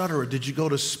compulsive stutterer. Did you go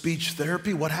to speech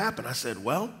therapy? What happened? I said,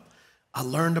 well, I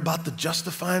learned about the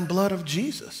justifying blood of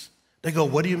Jesus. They go,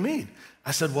 what do you mean?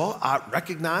 I said, well, I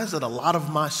recognize that a lot of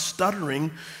my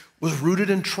stuttering was rooted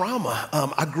in trauma.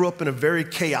 I grew up in a very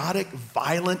chaotic,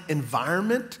 violent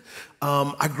environment.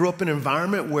 I grew up in an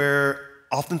environment where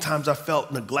oftentimes I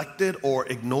felt neglected or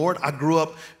ignored. I grew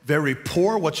up very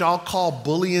poor. What y'all call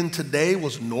bullying today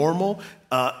was normal.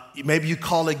 Maybe you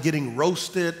call it getting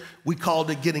roasted. We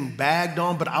called it getting bagged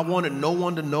on, but I wanted no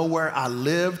one to know where I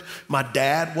lived. My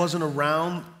dad wasn't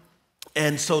around.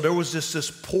 And so there was just this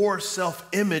poor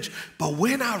self-image. But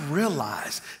when I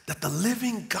realized that the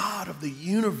living God of the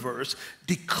universe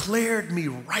declared me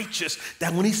righteous,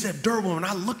 that when he said, Derwin, when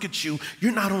I look at you,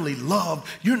 you're not only loved,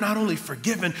 you're not only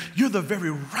forgiven, you're the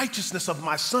very righteousness of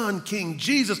my son, King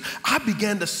Jesus, I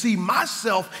began to see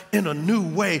myself in a new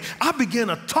way. I began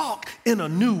to talk in a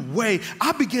new way.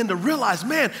 I began to realize,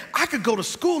 man, I could go to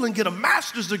school and get a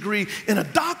master's degree and a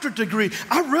doctorate degree.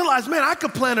 I realized, man, I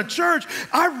could plant a church.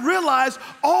 I realized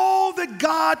all that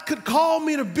God could call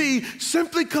me to be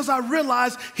simply because I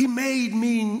realized he made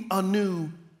me a new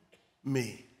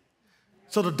me.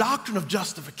 So the doctrine of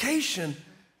justification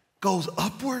goes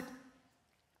upward,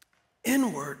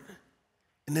 inward,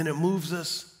 and then it moves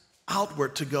us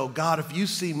outward to go, God, if you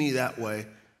see me that way,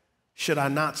 should I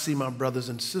not see my brothers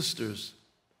and sisters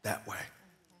that way?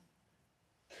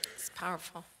 It's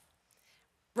powerful.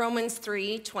 Romans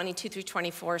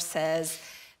 3:22-24 says,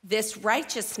 this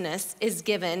righteousness is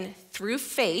given through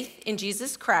faith in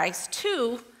Jesus Christ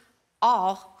to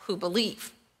all who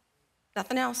believe.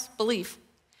 Nothing else, believe.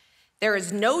 There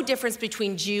is no difference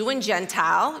between Jew and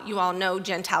Gentile. You all know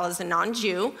Gentile is a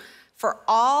non-Jew. For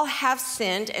all have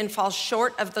sinned and fall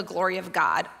short of the glory of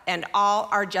God, and all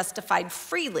are justified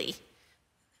freely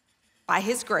by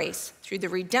his grace through the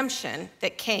redemption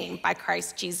that came by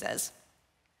Christ Jesus.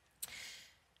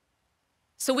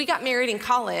 So we got married in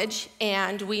college,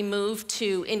 and we moved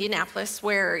to Indianapolis,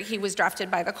 where he was drafted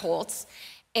by the Colts.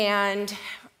 And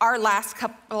our last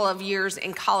couple of years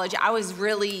in college, I was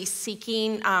really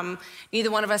seeking.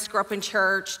 Neither one of us grew up in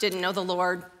church, didn't know the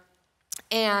Lord.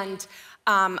 And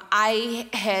I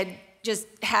had just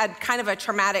had kind of a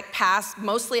traumatic past,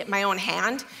 mostly at my own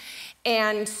hand.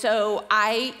 And so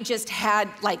I just had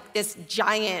like this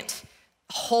giant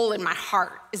hole in my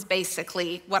heart is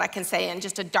basically what I can say, and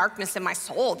just a darkness in my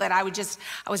soul that I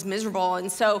was miserable.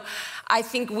 And so I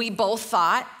think we both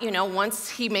thought, once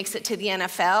he makes it to the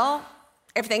NFL,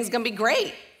 everything's gonna be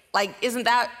great. Like, isn't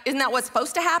that what's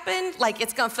supposed to happen? Like,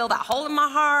 it's gonna fill that hole in my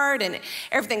heart and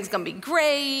everything's gonna be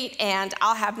great, and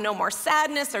I'll have no more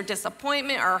sadness or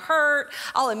disappointment or hurt.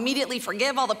 I'll immediately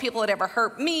forgive all the people that ever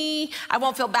hurt me. I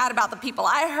won't feel bad about the people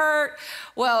I hurt.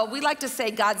 Well, we like to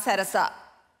say God set us up,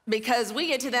 because we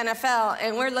get to the NFL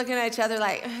and we're looking at each other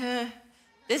like,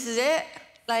 this is it?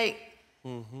 Like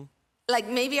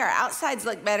maybe our outsides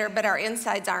look better, but our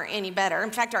insides aren't any better.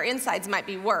 In fact, our insides might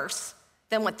be worse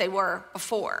than what they were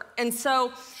before. And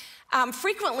so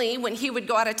frequently when he would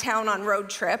go out of town on road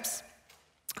trips,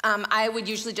 I would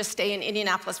usually just stay in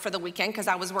Indianapolis for the weekend because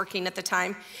I was working at the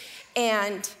time.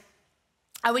 And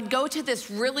I would go to this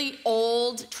really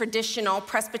old traditional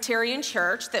Presbyterian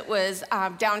church that was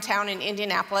downtown in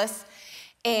Indianapolis.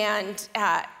 And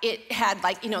it had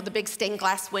the big stained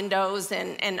glass windows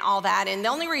and all that. And the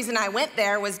only reason I went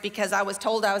there was because I was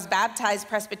told I was baptized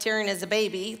Presbyterian as a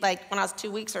baby, like when I was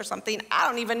 2 weeks or something. I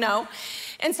don't even know.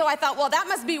 And so I thought, well, that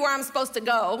must be where I'm supposed to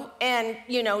go and,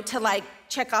 to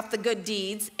check off the good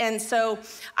deeds. And so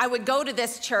I would go to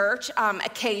this church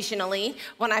occasionally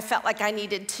when I felt like I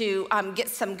needed to get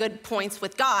some good points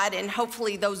with God, and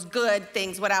hopefully those good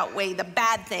things would outweigh the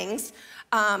bad things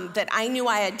that I knew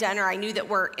I had done or I knew that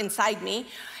were inside me.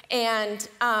 And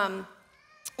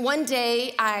one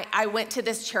day I went to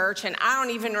this church, and I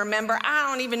don't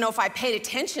even know if I paid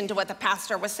attention to what the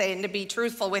pastor was saying, to be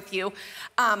truthful with you.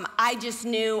 I just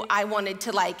knew I wanted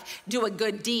to do a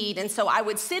good deed. And so I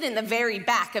would sit in the very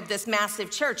back of this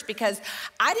massive church because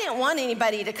I didn't want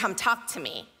anybody to come talk to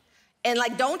me. And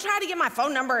don't try to get my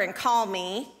phone number and call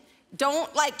me.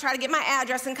 Don't try to get my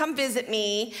address and come visit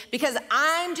me, because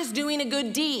I'm just doing a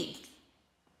good deed.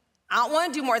 I don't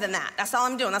want to do more than that. That's all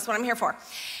I'm doing. That's what I'm here for.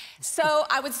 So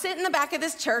I would sit in the back of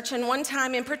this church, and one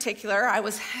time in particular, I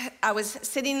was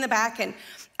sitting in the back, and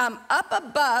up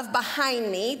above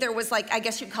behind me, there was I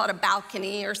guess you'd call it a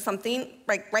balcony or something,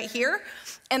 right here,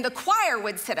 and the choir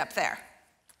would sit up there.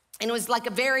 And it was a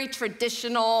very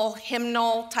traditional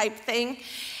hymnal type thing.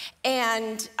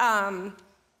 And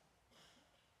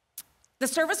the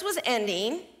service was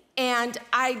ending, and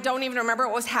I don't even remember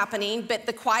what was happening, but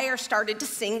the choir started to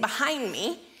sing behind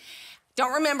me.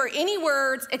 Don't remember any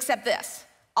words except this.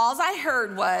 All I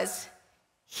heard was,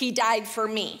 "He died for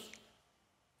me."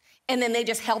 And then they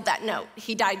just held that note.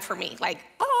 He died for me.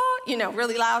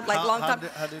 Really loud, long time.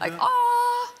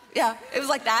 Oh, yeah, it was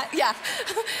like that, yeah.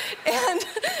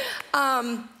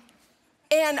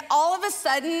 And all of a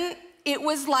sudden, it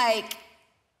was like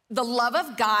the love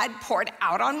of God poured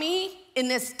out on me in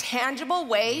this tangible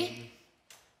way,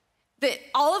 that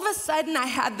all of a sudden I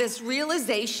had this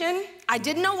realization. I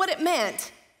didn't know what it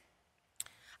meant.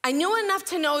 I knew enough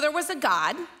to know there was a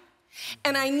God,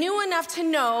 and I knew enough to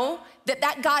know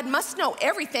that God must know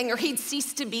everything or he'd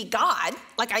cease to be God.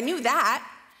 I knew that.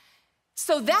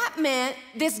 So that meant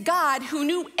this God who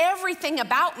knew everything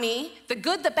about me, the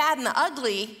good, the bad, and the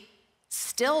ugly,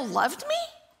 still loved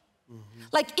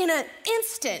me? In an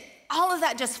instant, all of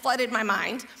that just flooded my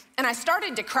mind, and I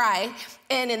started to cry.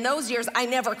 And in those years, I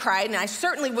never cried, and I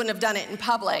certainly wouldn't have done it in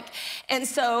public. And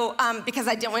so, because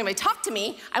I didn't want anybody to talk to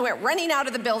me, I went running out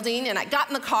of the building, and I got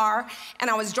in the car, and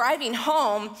I was driving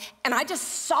home, and I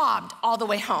just sobbed all the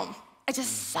way home. I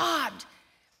just sobbed.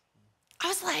 I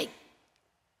was like,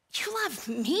 you love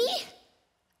me?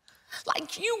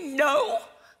 You know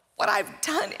what I've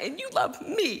done, and you love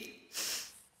me.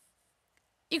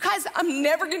 You guys, I'm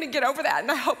never gonna get over that,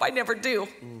 and I hope I never do.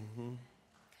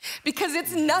 Because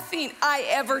it's nothing I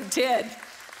ever did.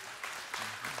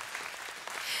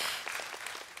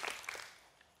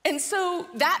 And so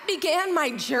that began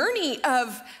my journey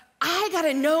of, I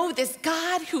gotta know this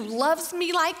God who loves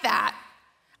me like that.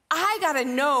 I gotta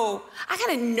know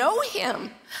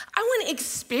him. I wanna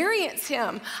experience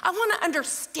him. I wanna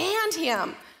understand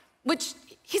him, which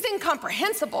He's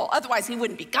incomprehensible, otherwise he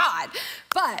wouldn't be God.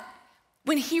 But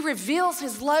when he reveals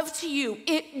his love to you,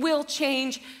 it will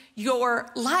change your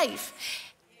life.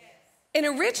 And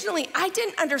originally, I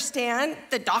didn't understand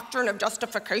the doctrine of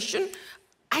justification.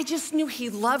 I just knew he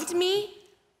loved me.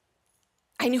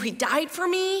 I knew he died for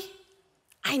me.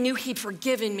 I knew he'd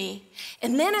forgiven me.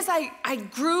 And then as I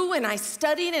grew and I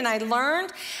studied and I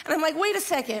learned, and I'm like, wait a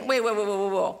second,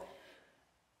 whoa.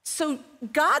 So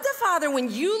God the Father,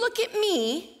 when you look at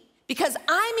me, because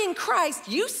I'm in Christ,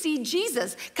 you see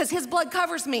Jesus, because his blood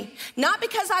covers me. Not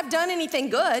because I've done anything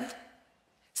good,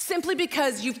 simply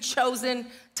because you've chosen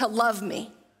to love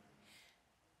me.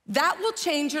 That will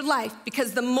change your life,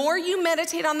 because the more you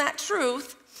meditate on that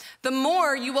truth, the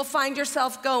more you will find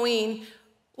yourself going,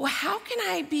 well, how can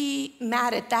I be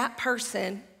mad at that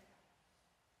person?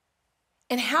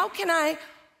 And how can I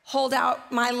hold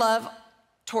out my love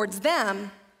towards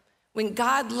them when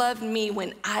God loved me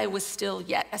when I was still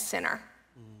yet a sinner?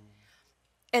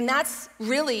 And that's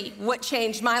really what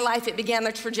changed my life. It began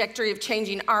the trajectory of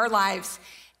changing our lives,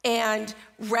 and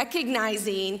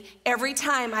recognizing every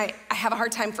time I have a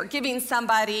hard time forgiving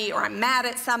somebody or I'm mad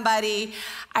at somebody,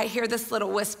 I hear this little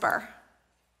whisper,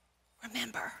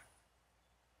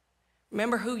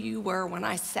 remember who you were when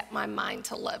I set my mind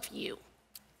to love you.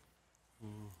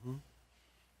 Mm-hmm.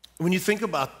 When you think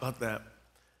about that,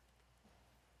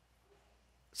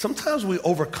 sometimes we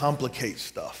overcomplicate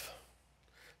stuff.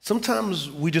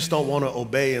 Sometimes we just don't want to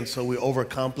obey, and so we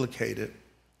overcomplicate it.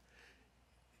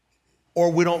 Or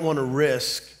we don't want to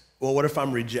risk, well, what if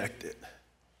I'm rejected?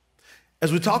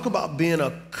 As we talk about being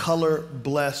a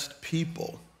color-blessed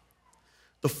people,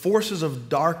 the forces of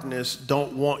darkness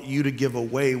don't want you to give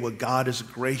away what God has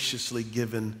graciously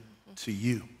given to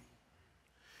you.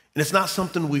 And it's not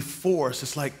something we force.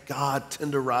 It's like God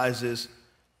tenderizes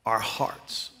our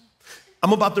hearts.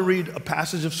 I'm about to read a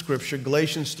passage of scripture,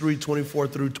 Galatians 3:24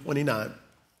 through 29.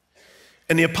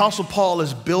 And the Apostle Paul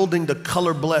is building the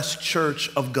color-blessed church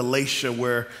of Galatia,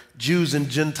 where Jews and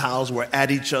Gentiles were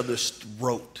at each other's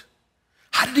throat.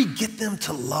 How did he get them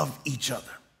to love each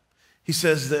other? He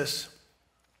says this,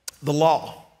 the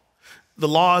law. The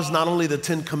law is not only the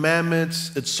 10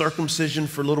 Commandments, it's circumcision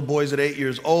for little boys at 8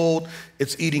 years old,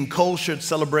 it's eating kosher, it's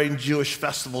celebrating Jewish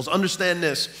festivals. Understand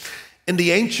this, in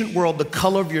the ancient world, the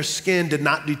color of your skin did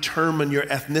not determine your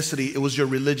ethnicity, it was your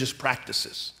religious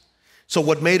practices. So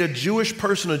what made a Jewish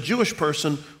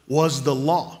person was the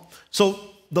law. So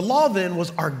the law then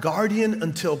was our guardian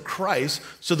until Christ,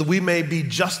 so that we may be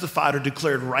justified or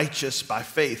declared righteous by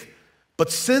faith.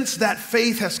 But since that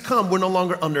faith has come, we're no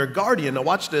longer under a guardian. Now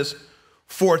watch this.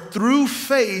 For through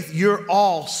faith, you're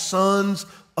all sons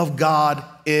of God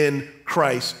in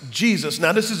Christ Jesus.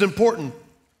 Now this is important.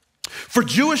 For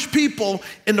Jewish people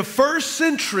in the first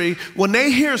century, when they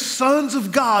hear sons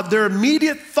of God, their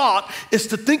immediate thought is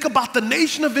to think about the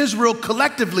nation of Israel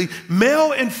collectively,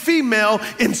 male and female,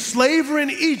 in slavery in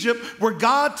Egypt, where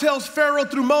God tells Pharaoh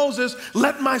through Moses,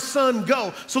 let my son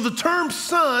go. So the term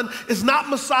son is not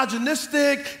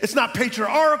misogynistic, it's not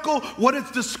patriarchal. What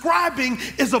it's describing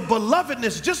is a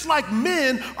belovedness. Just like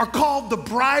men are called the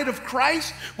bride of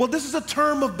Christ, well, this is a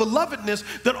term of belovedness,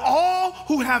 that all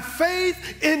who have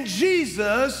faith in Jesus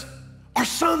are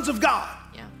sons of God.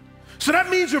 Yeah. So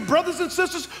that means your brothers and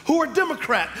sisters who are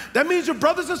Democrat. That means your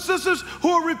brothers and sisters who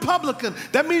are Republican.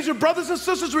 That means your brothers and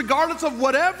sisters, regardless of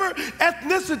whatever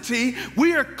ethnicity,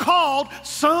 we are called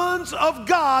sons of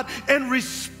God, and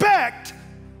respect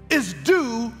is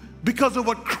due because of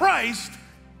what Christ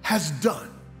has done.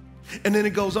 And then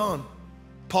it goes on.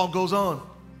 Paul goes on.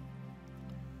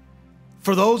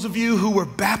 For those of you who were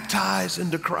baptized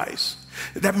into Christ,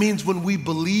 that means when we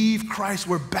believe Christ,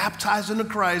 we're baptized into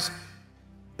Christ,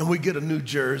 and we get a new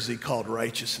jersey called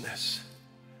righteousness.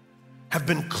 Have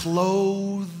been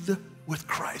clothed with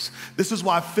Christ. This is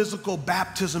why physical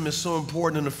baptism is so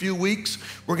important. In a few weeks,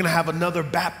 we're going to have another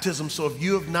baptism. So if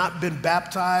you have not been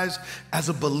baptized as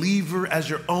a believer, as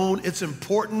your own, it's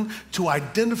important to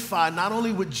identify not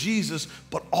only with Jesus,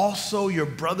 but also your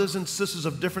brothers and sisters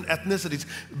of different ethnicities.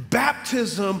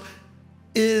 Baptism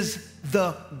is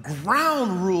the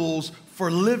ground rules for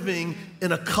living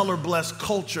in a color-blessed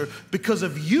culture, because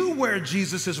if you wear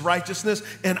Jesus' righteousness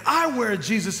and I wear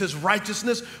Jesus'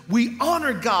 righteousness, we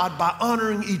honor God by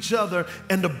honoring each other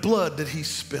and the blood that he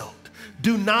spilled.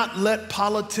 Do not let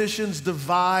politicians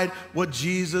divide what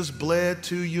Jesus bled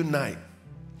to unite.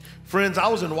 Friends, I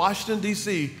was in Washington,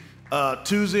 D.C.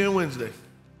 Tuesday and Wednesday,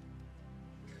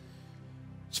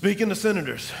 speaking to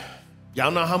senators.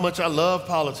 Y'all know how much I love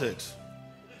politics.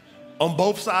 on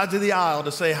both sides of the aisle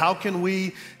to say, how can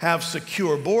we have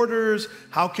secure borders?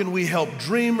 How can we help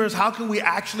dreamers? How can we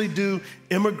actually do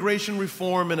immigration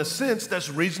reform in a sense that's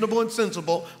reasonable and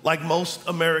sensible, like most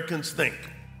Americans think?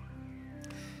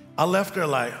 I left there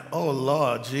like, oh,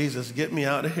 Lord Jesus, get me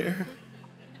out of here.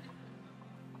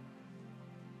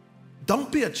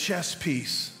 Don't be a chess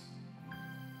piece.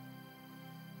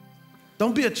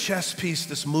 Don't be a chess piece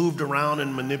that's moved around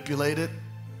and manipulated.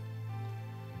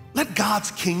 Let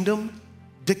God's kingdom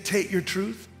dictate your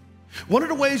truth. One of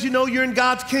the ways you know you're in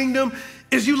God's kingdom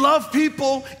is you love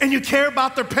people and you care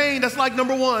about their pain. That's like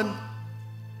number one.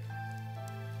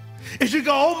 Is you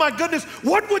go, oh my goodness,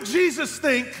 what would Jesus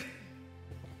think?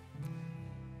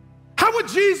 How would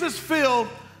Jesus feel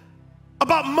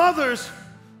about mothers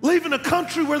leaving a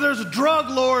country where there's drug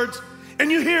lords and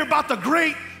you hear about the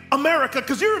great America?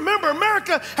 Because you remember,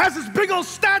 America has this big old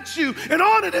statue, and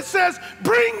on it says,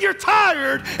 bring your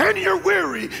tired and your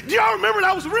weary. Do y'all remember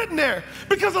that was written there?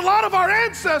 Because a lot of our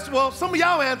ancestors, well, some of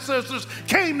y'all ancestors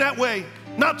came that way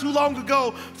not too long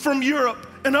ago from Europe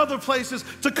and other places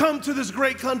to come to this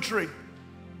great country.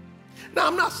 Now,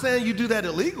 I'm not saying you do that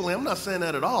illegally. I'm not saying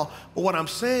that at all. But what I'm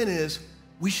saying is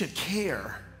we should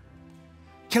care.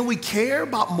 Can we care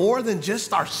about more than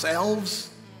just ourselves?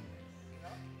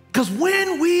 Because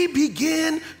when we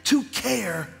begin to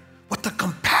care with the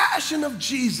compassion of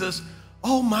Jesus,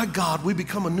 oh my God, we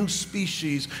become a new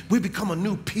species. We become a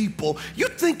new people. You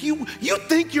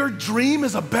think your dream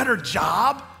is a better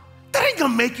job? That ain't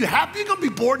gonna make you happy. You're gonna be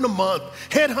bored in a month.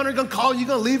 Headhunter gonna call you, you're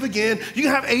gonna leave again. You're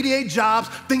gonna have 88 jobs,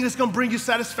 thinking it's gonna bring you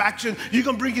satisfaction. You're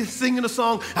gonna bring you singing a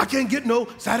song, I can't get no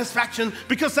satisfaction,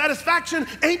 because satisfaction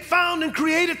ain't found in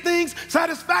created things.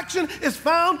 Satisfaction is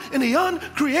found in the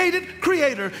uncreated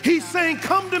creator. He's saying,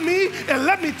 come to me and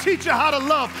let me teach you how to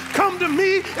love. Come to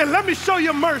me and let me show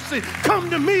you mercy. Come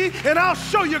to me and I'll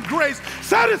show you grace.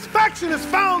 Satisfaction is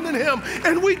found in him.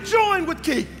 And we join with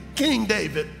King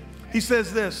David. He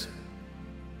says this,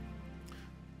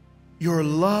 your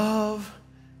love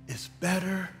is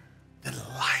better than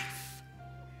life,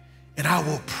 and I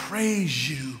will praise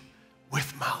you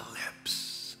with my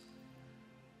lips.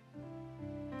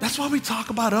 That's why we talk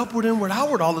about upward, inward,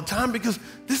 outward all the time, because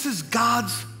this is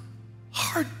God's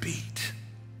heartbeat.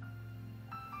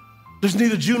 There's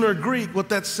neither Jew nor Greek. What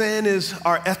that's saying is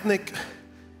our ethnic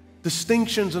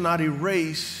distinctions are not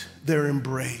erased, they're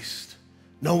embraced.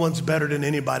 No one's better than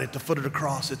anybody. At the foot of the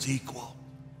cross, it's equal.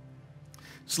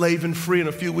 Slave and free. In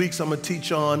a few weeks, I'm going to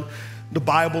teach on the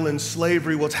Bible and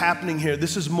slavery, what's happening here.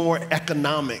 This is more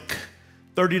economic.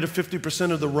 30 to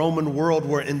 50% of the Roman world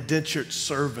were indentured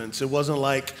servants. It wasn't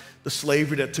like the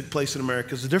slavery that took place in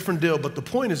America. It's a different deal, but the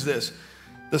point is this.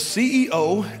 The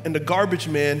CEO and the garbage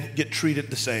man get treated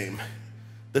the same.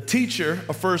 The teacher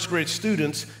of first grade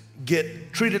students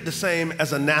get treated the same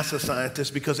as a NASA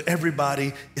scientist, because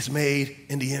everybody is made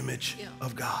in the image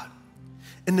of God.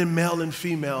 And then male and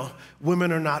female,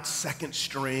 women are not second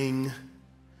string.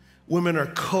 Women are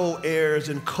co-heirs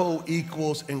and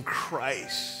co-equals in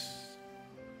Christ.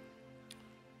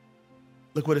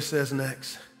 Look what it says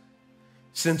next.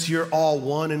 Since you're all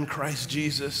one in Christ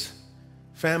Jesus,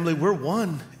 family, we're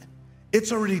one.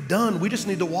 It's already done. We just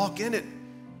need to walk in it.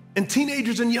 And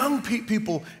teenagers and young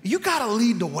people, you gotta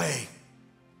lead the way.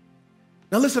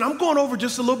 Now listen, I'm going over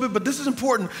just a little bit, but this is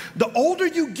important. The older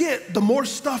you get, the more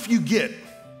stuff you get.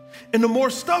 And the more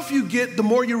stuff you get, the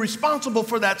more you're responsible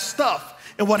for that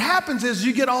stuff. And what happens is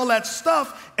you get all that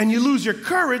stuff and you lose your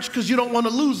courage because you don't want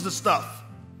to lose the stuff.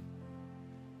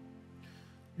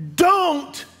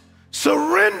 Don't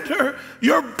surrender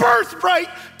your birthright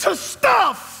to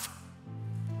stuff.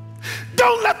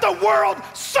 Don't let the world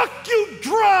suck you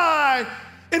dry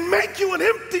and make you an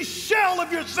empty shell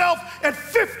of yourself at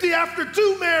 50 after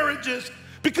 2 marriages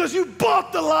because you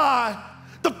bought the lie.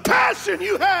 The passion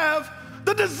you have,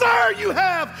 the desire you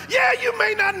have. Yeah, you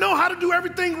may not know how to do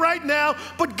everything right now,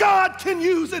 but God can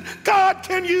use it. God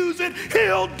can use it.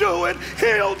 He'll do it.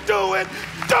 He'll do it.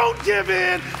 Don't give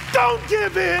in. Don't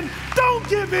give in. Don't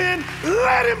give in.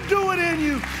 Let him do it in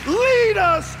you. Lead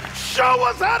us. Show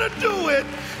us how to do it.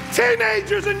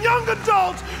 Teenagers and young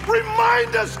adults,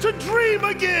 remind us to dream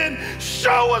again.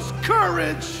 Show us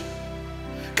courage.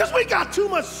 Because we got too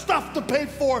much stuff to pay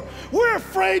for. We're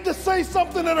afraid to say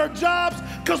something at our jobs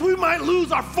because we might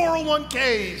lose our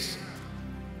 401ks.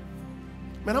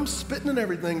 Man, I'm spitting and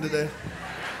everything today.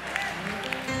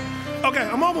 Okay,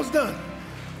 I'm almost done.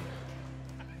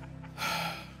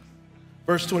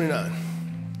 Verse 29.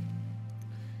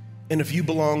 And if you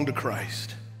belong to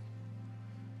Christ.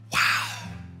 Wow.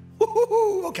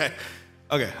 Woo-hoo-hoo. Okay.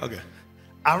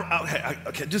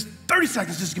 Okay, just 30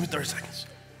 seconds. Just give me 30 seconds.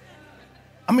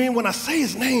 I mean, when I say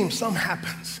his name, something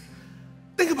happens.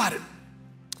 Think about it.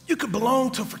 You could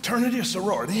belong to a fraternity or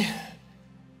sorority.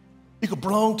 You could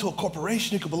belong to a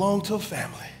corporation. You could belong to a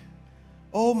family.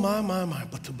 Oh, my.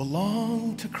 But to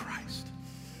belong to Christ.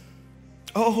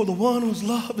 Oh, the one whose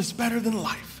love is better than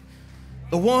life.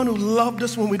 The one who loved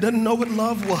us when we didn't know what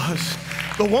love was.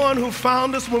 The one who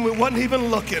found us when we wasn't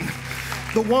even looking.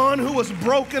 The one who was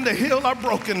broken to heal our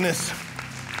brokenness.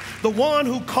 The one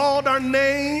who called our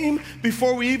name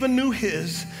before we even knew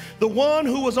his. The one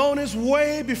who was on his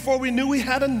way before we knew we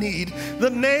had a need.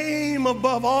 The name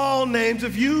above all names.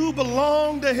 If you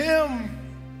belong to him,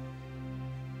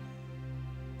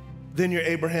 then you're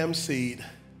Abraham's seed.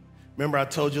 Remember I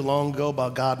told you long ago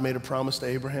about God made a promise to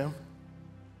Abraham?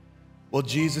 Well,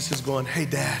 Jesus is going, hey,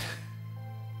 Dad,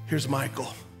 here's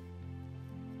Michael.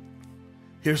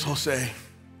 Here's Jose.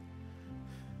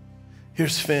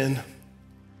 Here's Finn.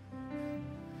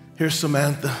 Here's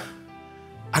Samantha.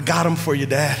 I got them for you,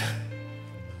 Dad.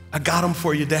 I got them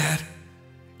for you, Dad.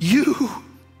 You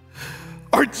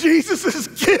are Jesus'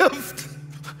 gift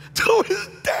to his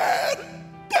dad.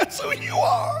 That's who you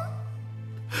are.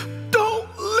 Don't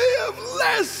live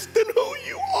less than who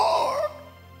you are.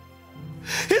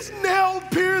 His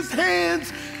nail-pierced hands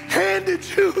handed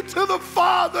you to the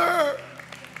Father.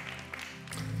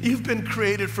 You've been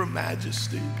created for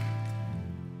majesty.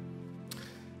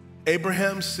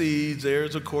 Abraham's seeds,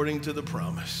 heirs according to the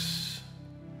promise.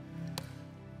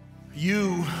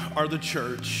 You are the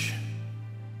church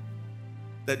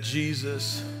that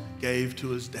Jesus gave to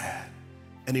his dad,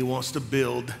 and he wants to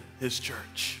build his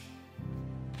church.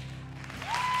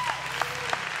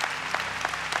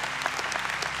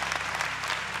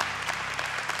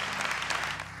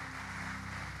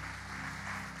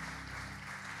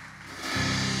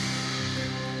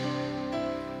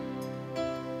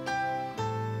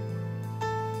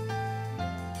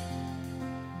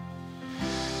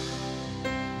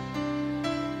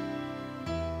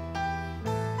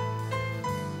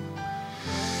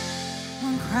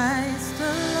 Christ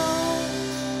alone,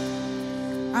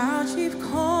 our chief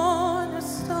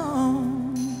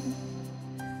cornerstone,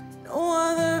 no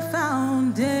other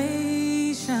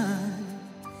foundation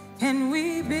can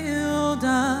we build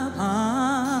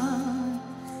upon,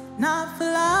 not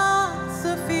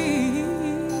philosophy,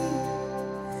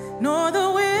 nor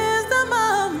the wisdom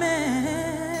of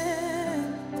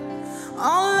man.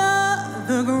 All of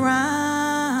the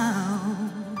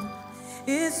ground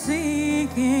is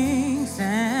sinking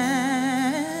sand.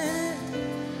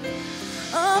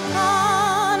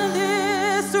 Upon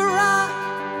this rock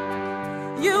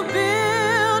you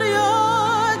build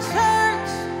your church,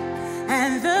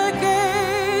 and the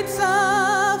gates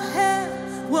of hell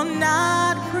will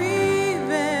not prevail.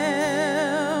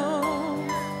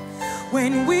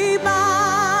 When we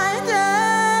bind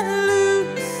and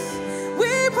loose,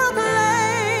 we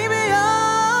proclaim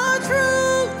your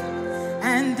truth,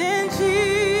 and in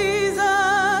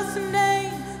Jesus'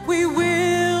 name we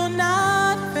will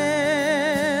not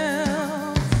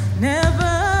fail,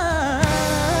 never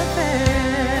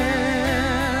fail.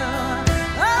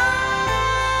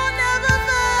 Oh, never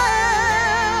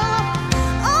fail.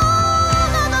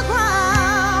 All of the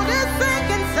ground is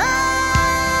sinking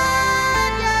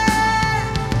sand, yeah.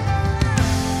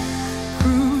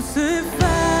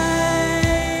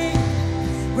 Crucified,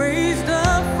 raised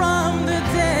up from the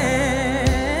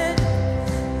dead,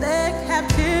 let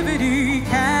captivity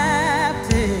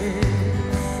captive.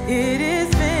 It is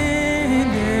finished.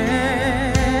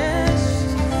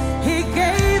 He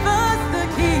gave us the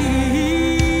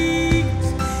keys,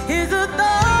 his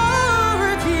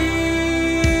authority.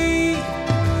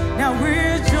 Now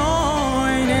we're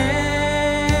joint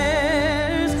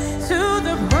heirs to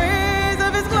the praise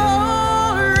of his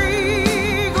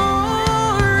glory,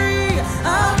 glory.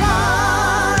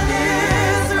 Upon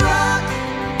this rock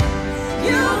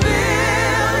you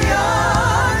build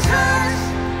your church,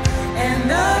 and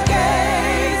the gates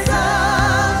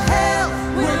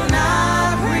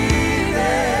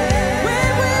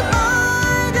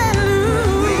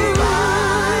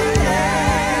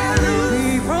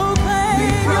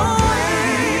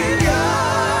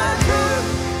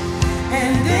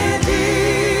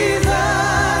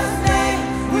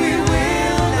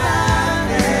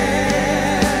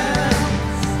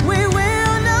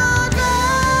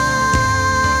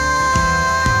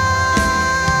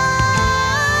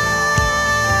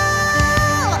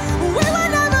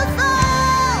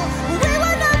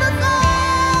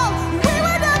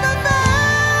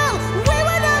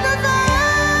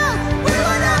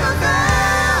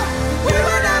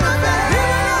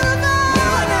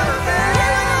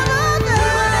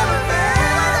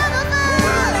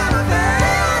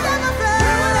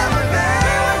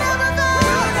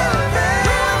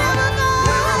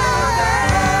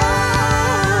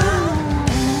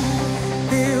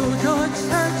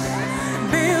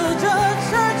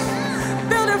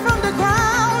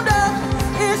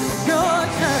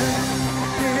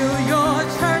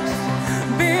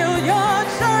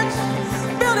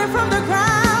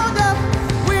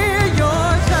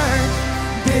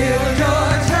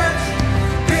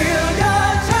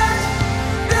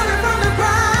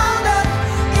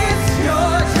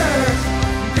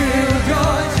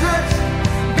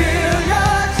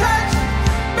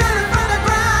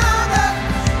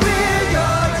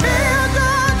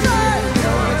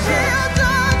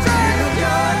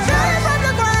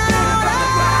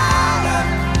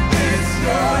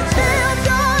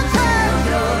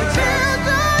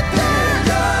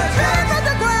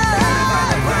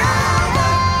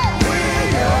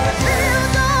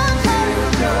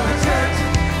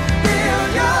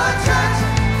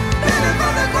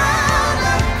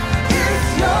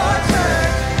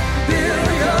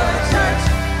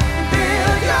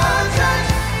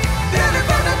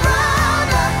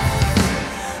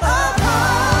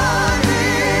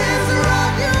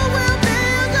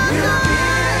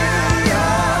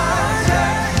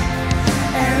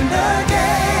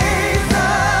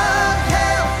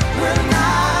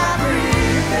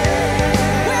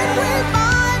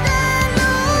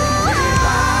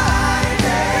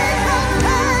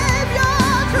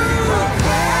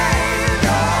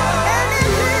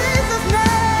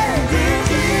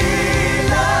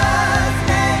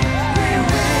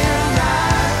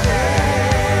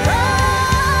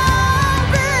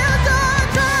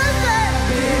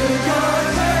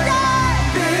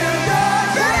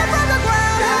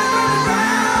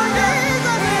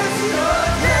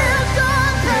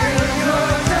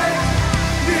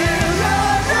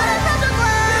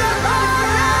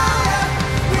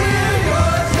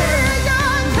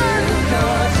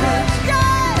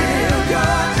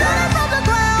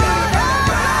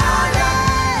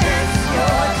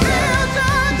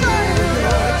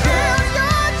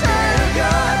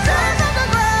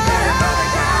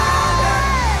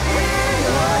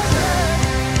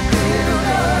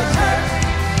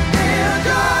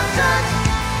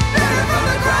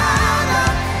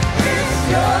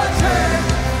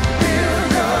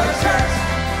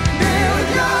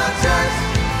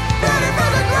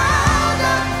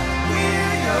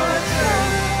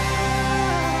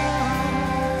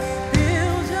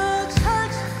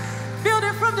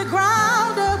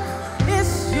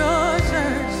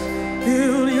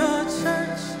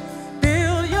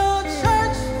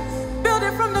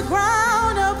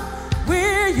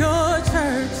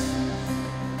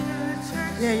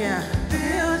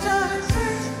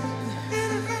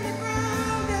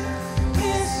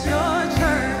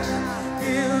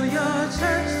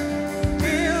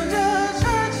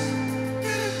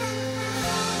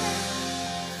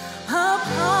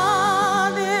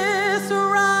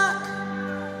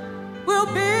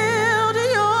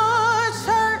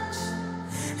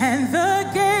and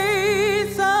the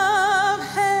gates of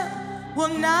hell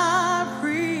will not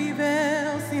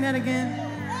prevail. Sing that again.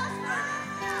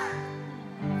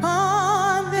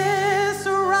 On this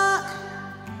rock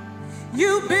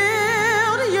you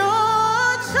build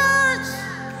your church,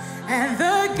 and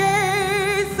the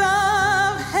gates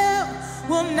of hell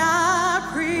will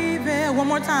not prevail. One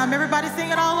more time, everybody sing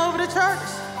it all over the church.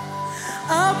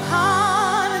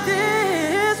 Upon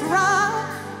this rock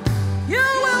you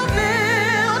will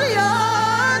build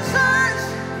your church,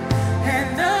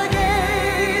 and the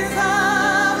gates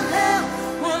of hell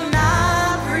will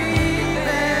not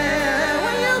prevail.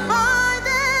 When you bind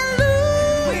and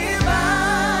loose, we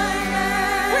bind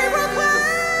and we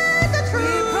proclaim the truth.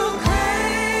 We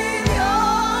proclaim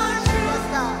your truth,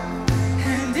 God.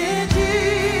 And in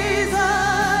Jesus'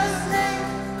 name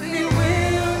we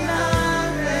will not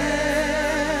fail.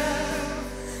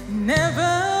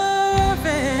 Never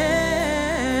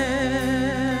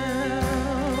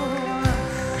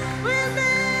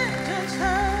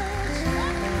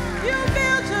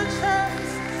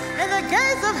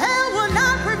gates of hell will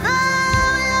not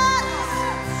prevail, yes.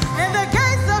 And the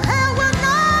gates of hell will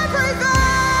not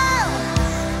prevail.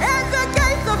 And the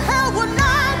gates of hell will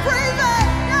not prevail,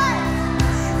 yes.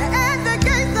 And the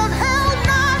gates of hell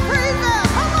not prevail.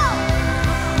 Come on.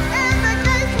 And the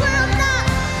gates will not.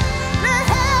 The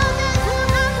hell gates will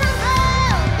not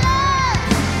prevail,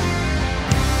 yes.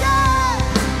 Yes.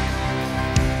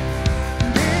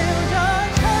 Build your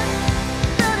church,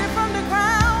 build it from the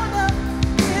ground up.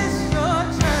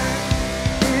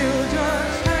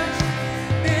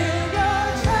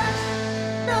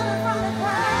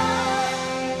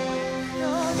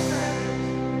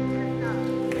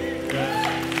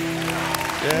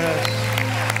 Yes.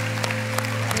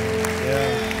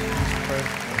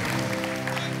 Yeah.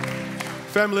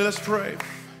 Family, let's pray.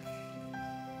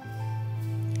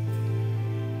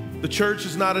 The church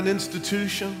is not an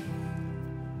institution.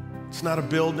 It's not a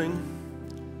building.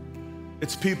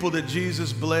 It's people that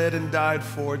Jesus bled and died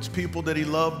for. It's people that he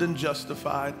loved and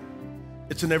justified.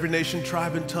 It's an every nation,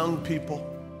 tribe, and tongue people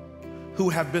who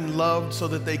have been loved so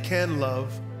that they can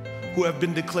love, who have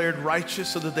been declared righteous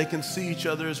so that they can see each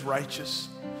other as righteous.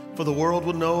 For the world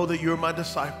will know that you're my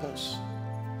disciples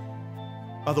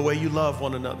by the way you love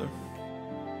one another.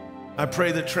 I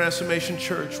pray that Transformation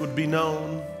Church would be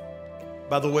known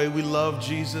by the way we love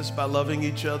Jesus, by loving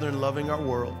each other and loving our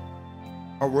world.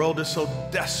 Our world is so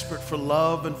desperate for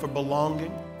love and for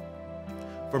belonging,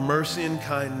 for mercy and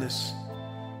kindness.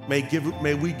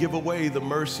 May we give away the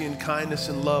mercy and kindness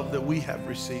and love that we have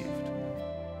received.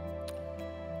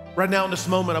 Right now in this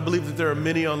moment, I believe that there are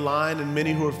many online and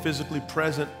many who are physically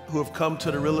present who have come to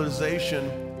the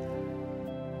realization,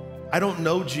 I don't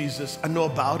know Jesus. I know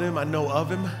about him, I know of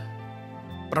him,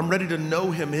 but I'm ready to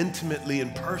know him intimately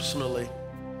and personally.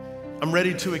 I'm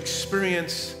ready to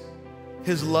experience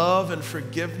his love and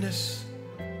forgiveness.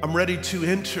 I'm ready to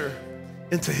enter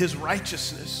into his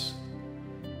righteousness.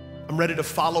 I'm ready to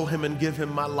follow him and give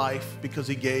him my life because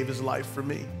he gave his life for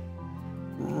me.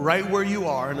 Right where you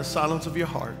are in the silence of your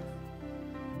heart.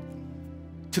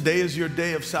 Today is your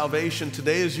day of salvation.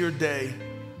 Today is your day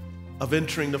of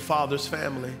entering the Father's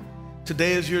family.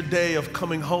 Today is your day of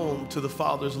coming home to the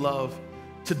Father's love.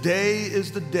 Today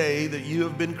is the day that you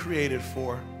have been created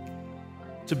for,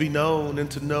 to be known and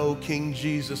to know King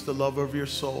Jesus, the lover of your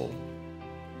soul.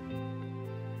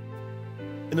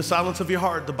 In the silence of your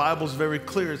heart, the Bible is very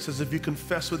clear. It says if you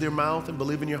confess with your mouth and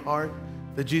believe in your heart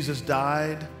that Jesus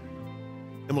died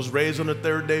and was raised on the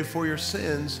third day for your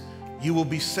sins, you will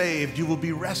be saved, you will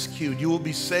be rescued, you will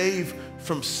be saved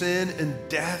from sin and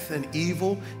death and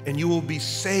evil, and you will be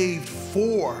saved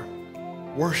for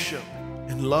worship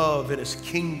and love in his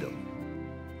kingdom.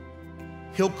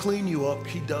 He'll clean you up,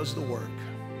 he does the work.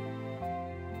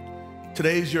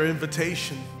 Today's your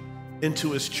invitation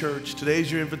into his church.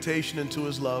 Today's your invitation into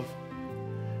his love.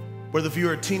 Whether if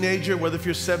you're a teenager, whether if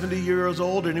you're 70 years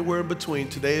old, or anywhere in between,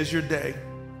 today is your day.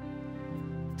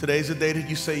 Today's the day that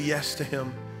you say yes to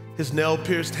him. His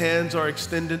nail-pierced hands are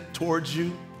extended towards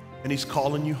you, and he's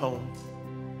calling you home.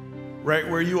 Right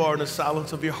where you are in the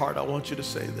silence of your heart, I want you to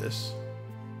say this.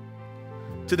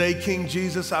 Today, King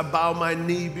Jesus, I bow my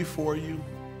knee before you.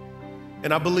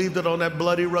 And I believe that on that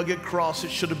bloody, rugged cross,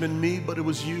 it should have been me, but it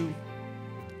was you.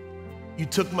 You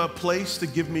took my place to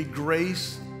give me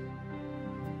grace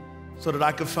so that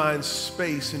I could find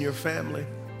space in your family.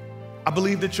 I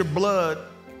believe that your blood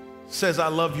says I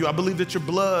love you. I believe that your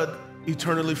blood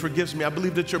eternally forgives me. I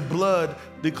believe that your blood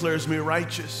declares me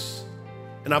righteous.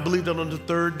 And I believe that on the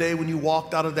third day when you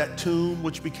walked out of that tomb,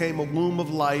 which became a womb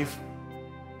of life,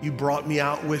 you brought me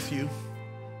out with you.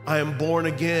 I am born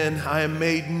again. I am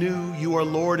made new. You are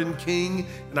Lord and King,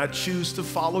 and I choose to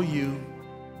follow you.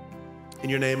 In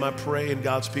your name I pray, and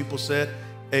God's people said,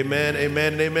 amen,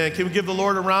 amen, and amen. Can we give the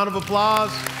Lord a round of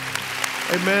applause?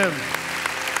 Amen.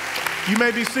 You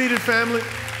may be seated, family.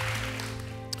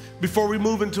 Before we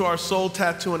move into our soul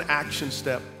tattoo and action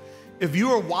step, if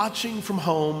you are watching from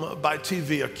home by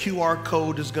TV, a QR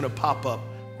code is gonna pop up.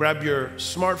 Grab your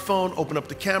smartphone, open up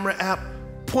the camera app,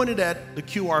 point it at the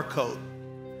QR code.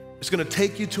 It's gonna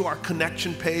take you to our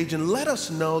connection page and let us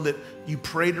know that you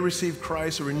prayed to receive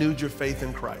Christ or renewed your faith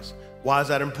in Christ. Why is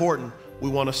that important? We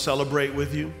wanna celebrate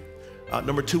with you.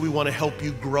 Number two, we wanna help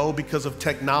you grow because of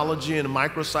technology and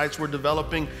microsites we're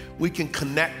developing. We can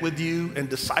connect with you and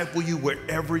disciple you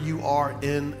wherever you are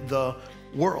in the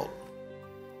world.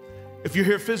 If you're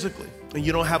here physically and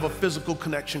you don't have a physical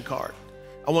connection card,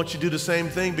 I want you to do the same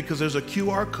thing because there's a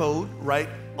QR code right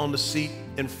on the seat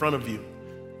in front of you.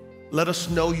 Let us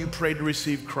know you prayed to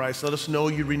receive Christ. Let us know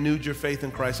you renewed your faith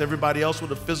in Christ. Everybody else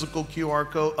with a physical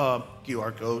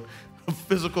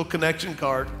physical connection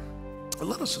card,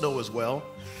 let us know as well.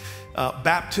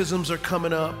 Baptisms are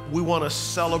coming up. We want to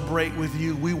celebrate with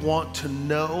you. We want to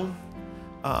know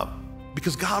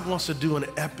because God wants to do an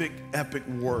epic, epic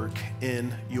work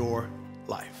in your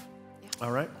life. Yeah.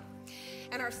 All right?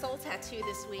 And our soul tattoo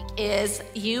this week is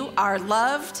you are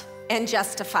loved and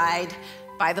justified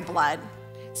by the blood.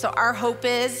 So our hope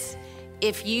is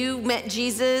if you met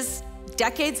Jesus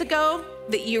decades ago,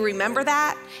 that you remember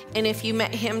that. And if you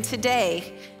met him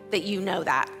today, that you know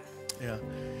that. Yeah.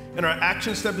 And our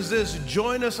action step is this.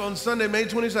 Join us on Sunday, May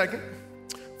 22nd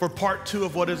for part 2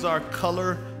 of what is our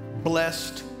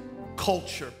color-blessed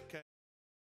culture.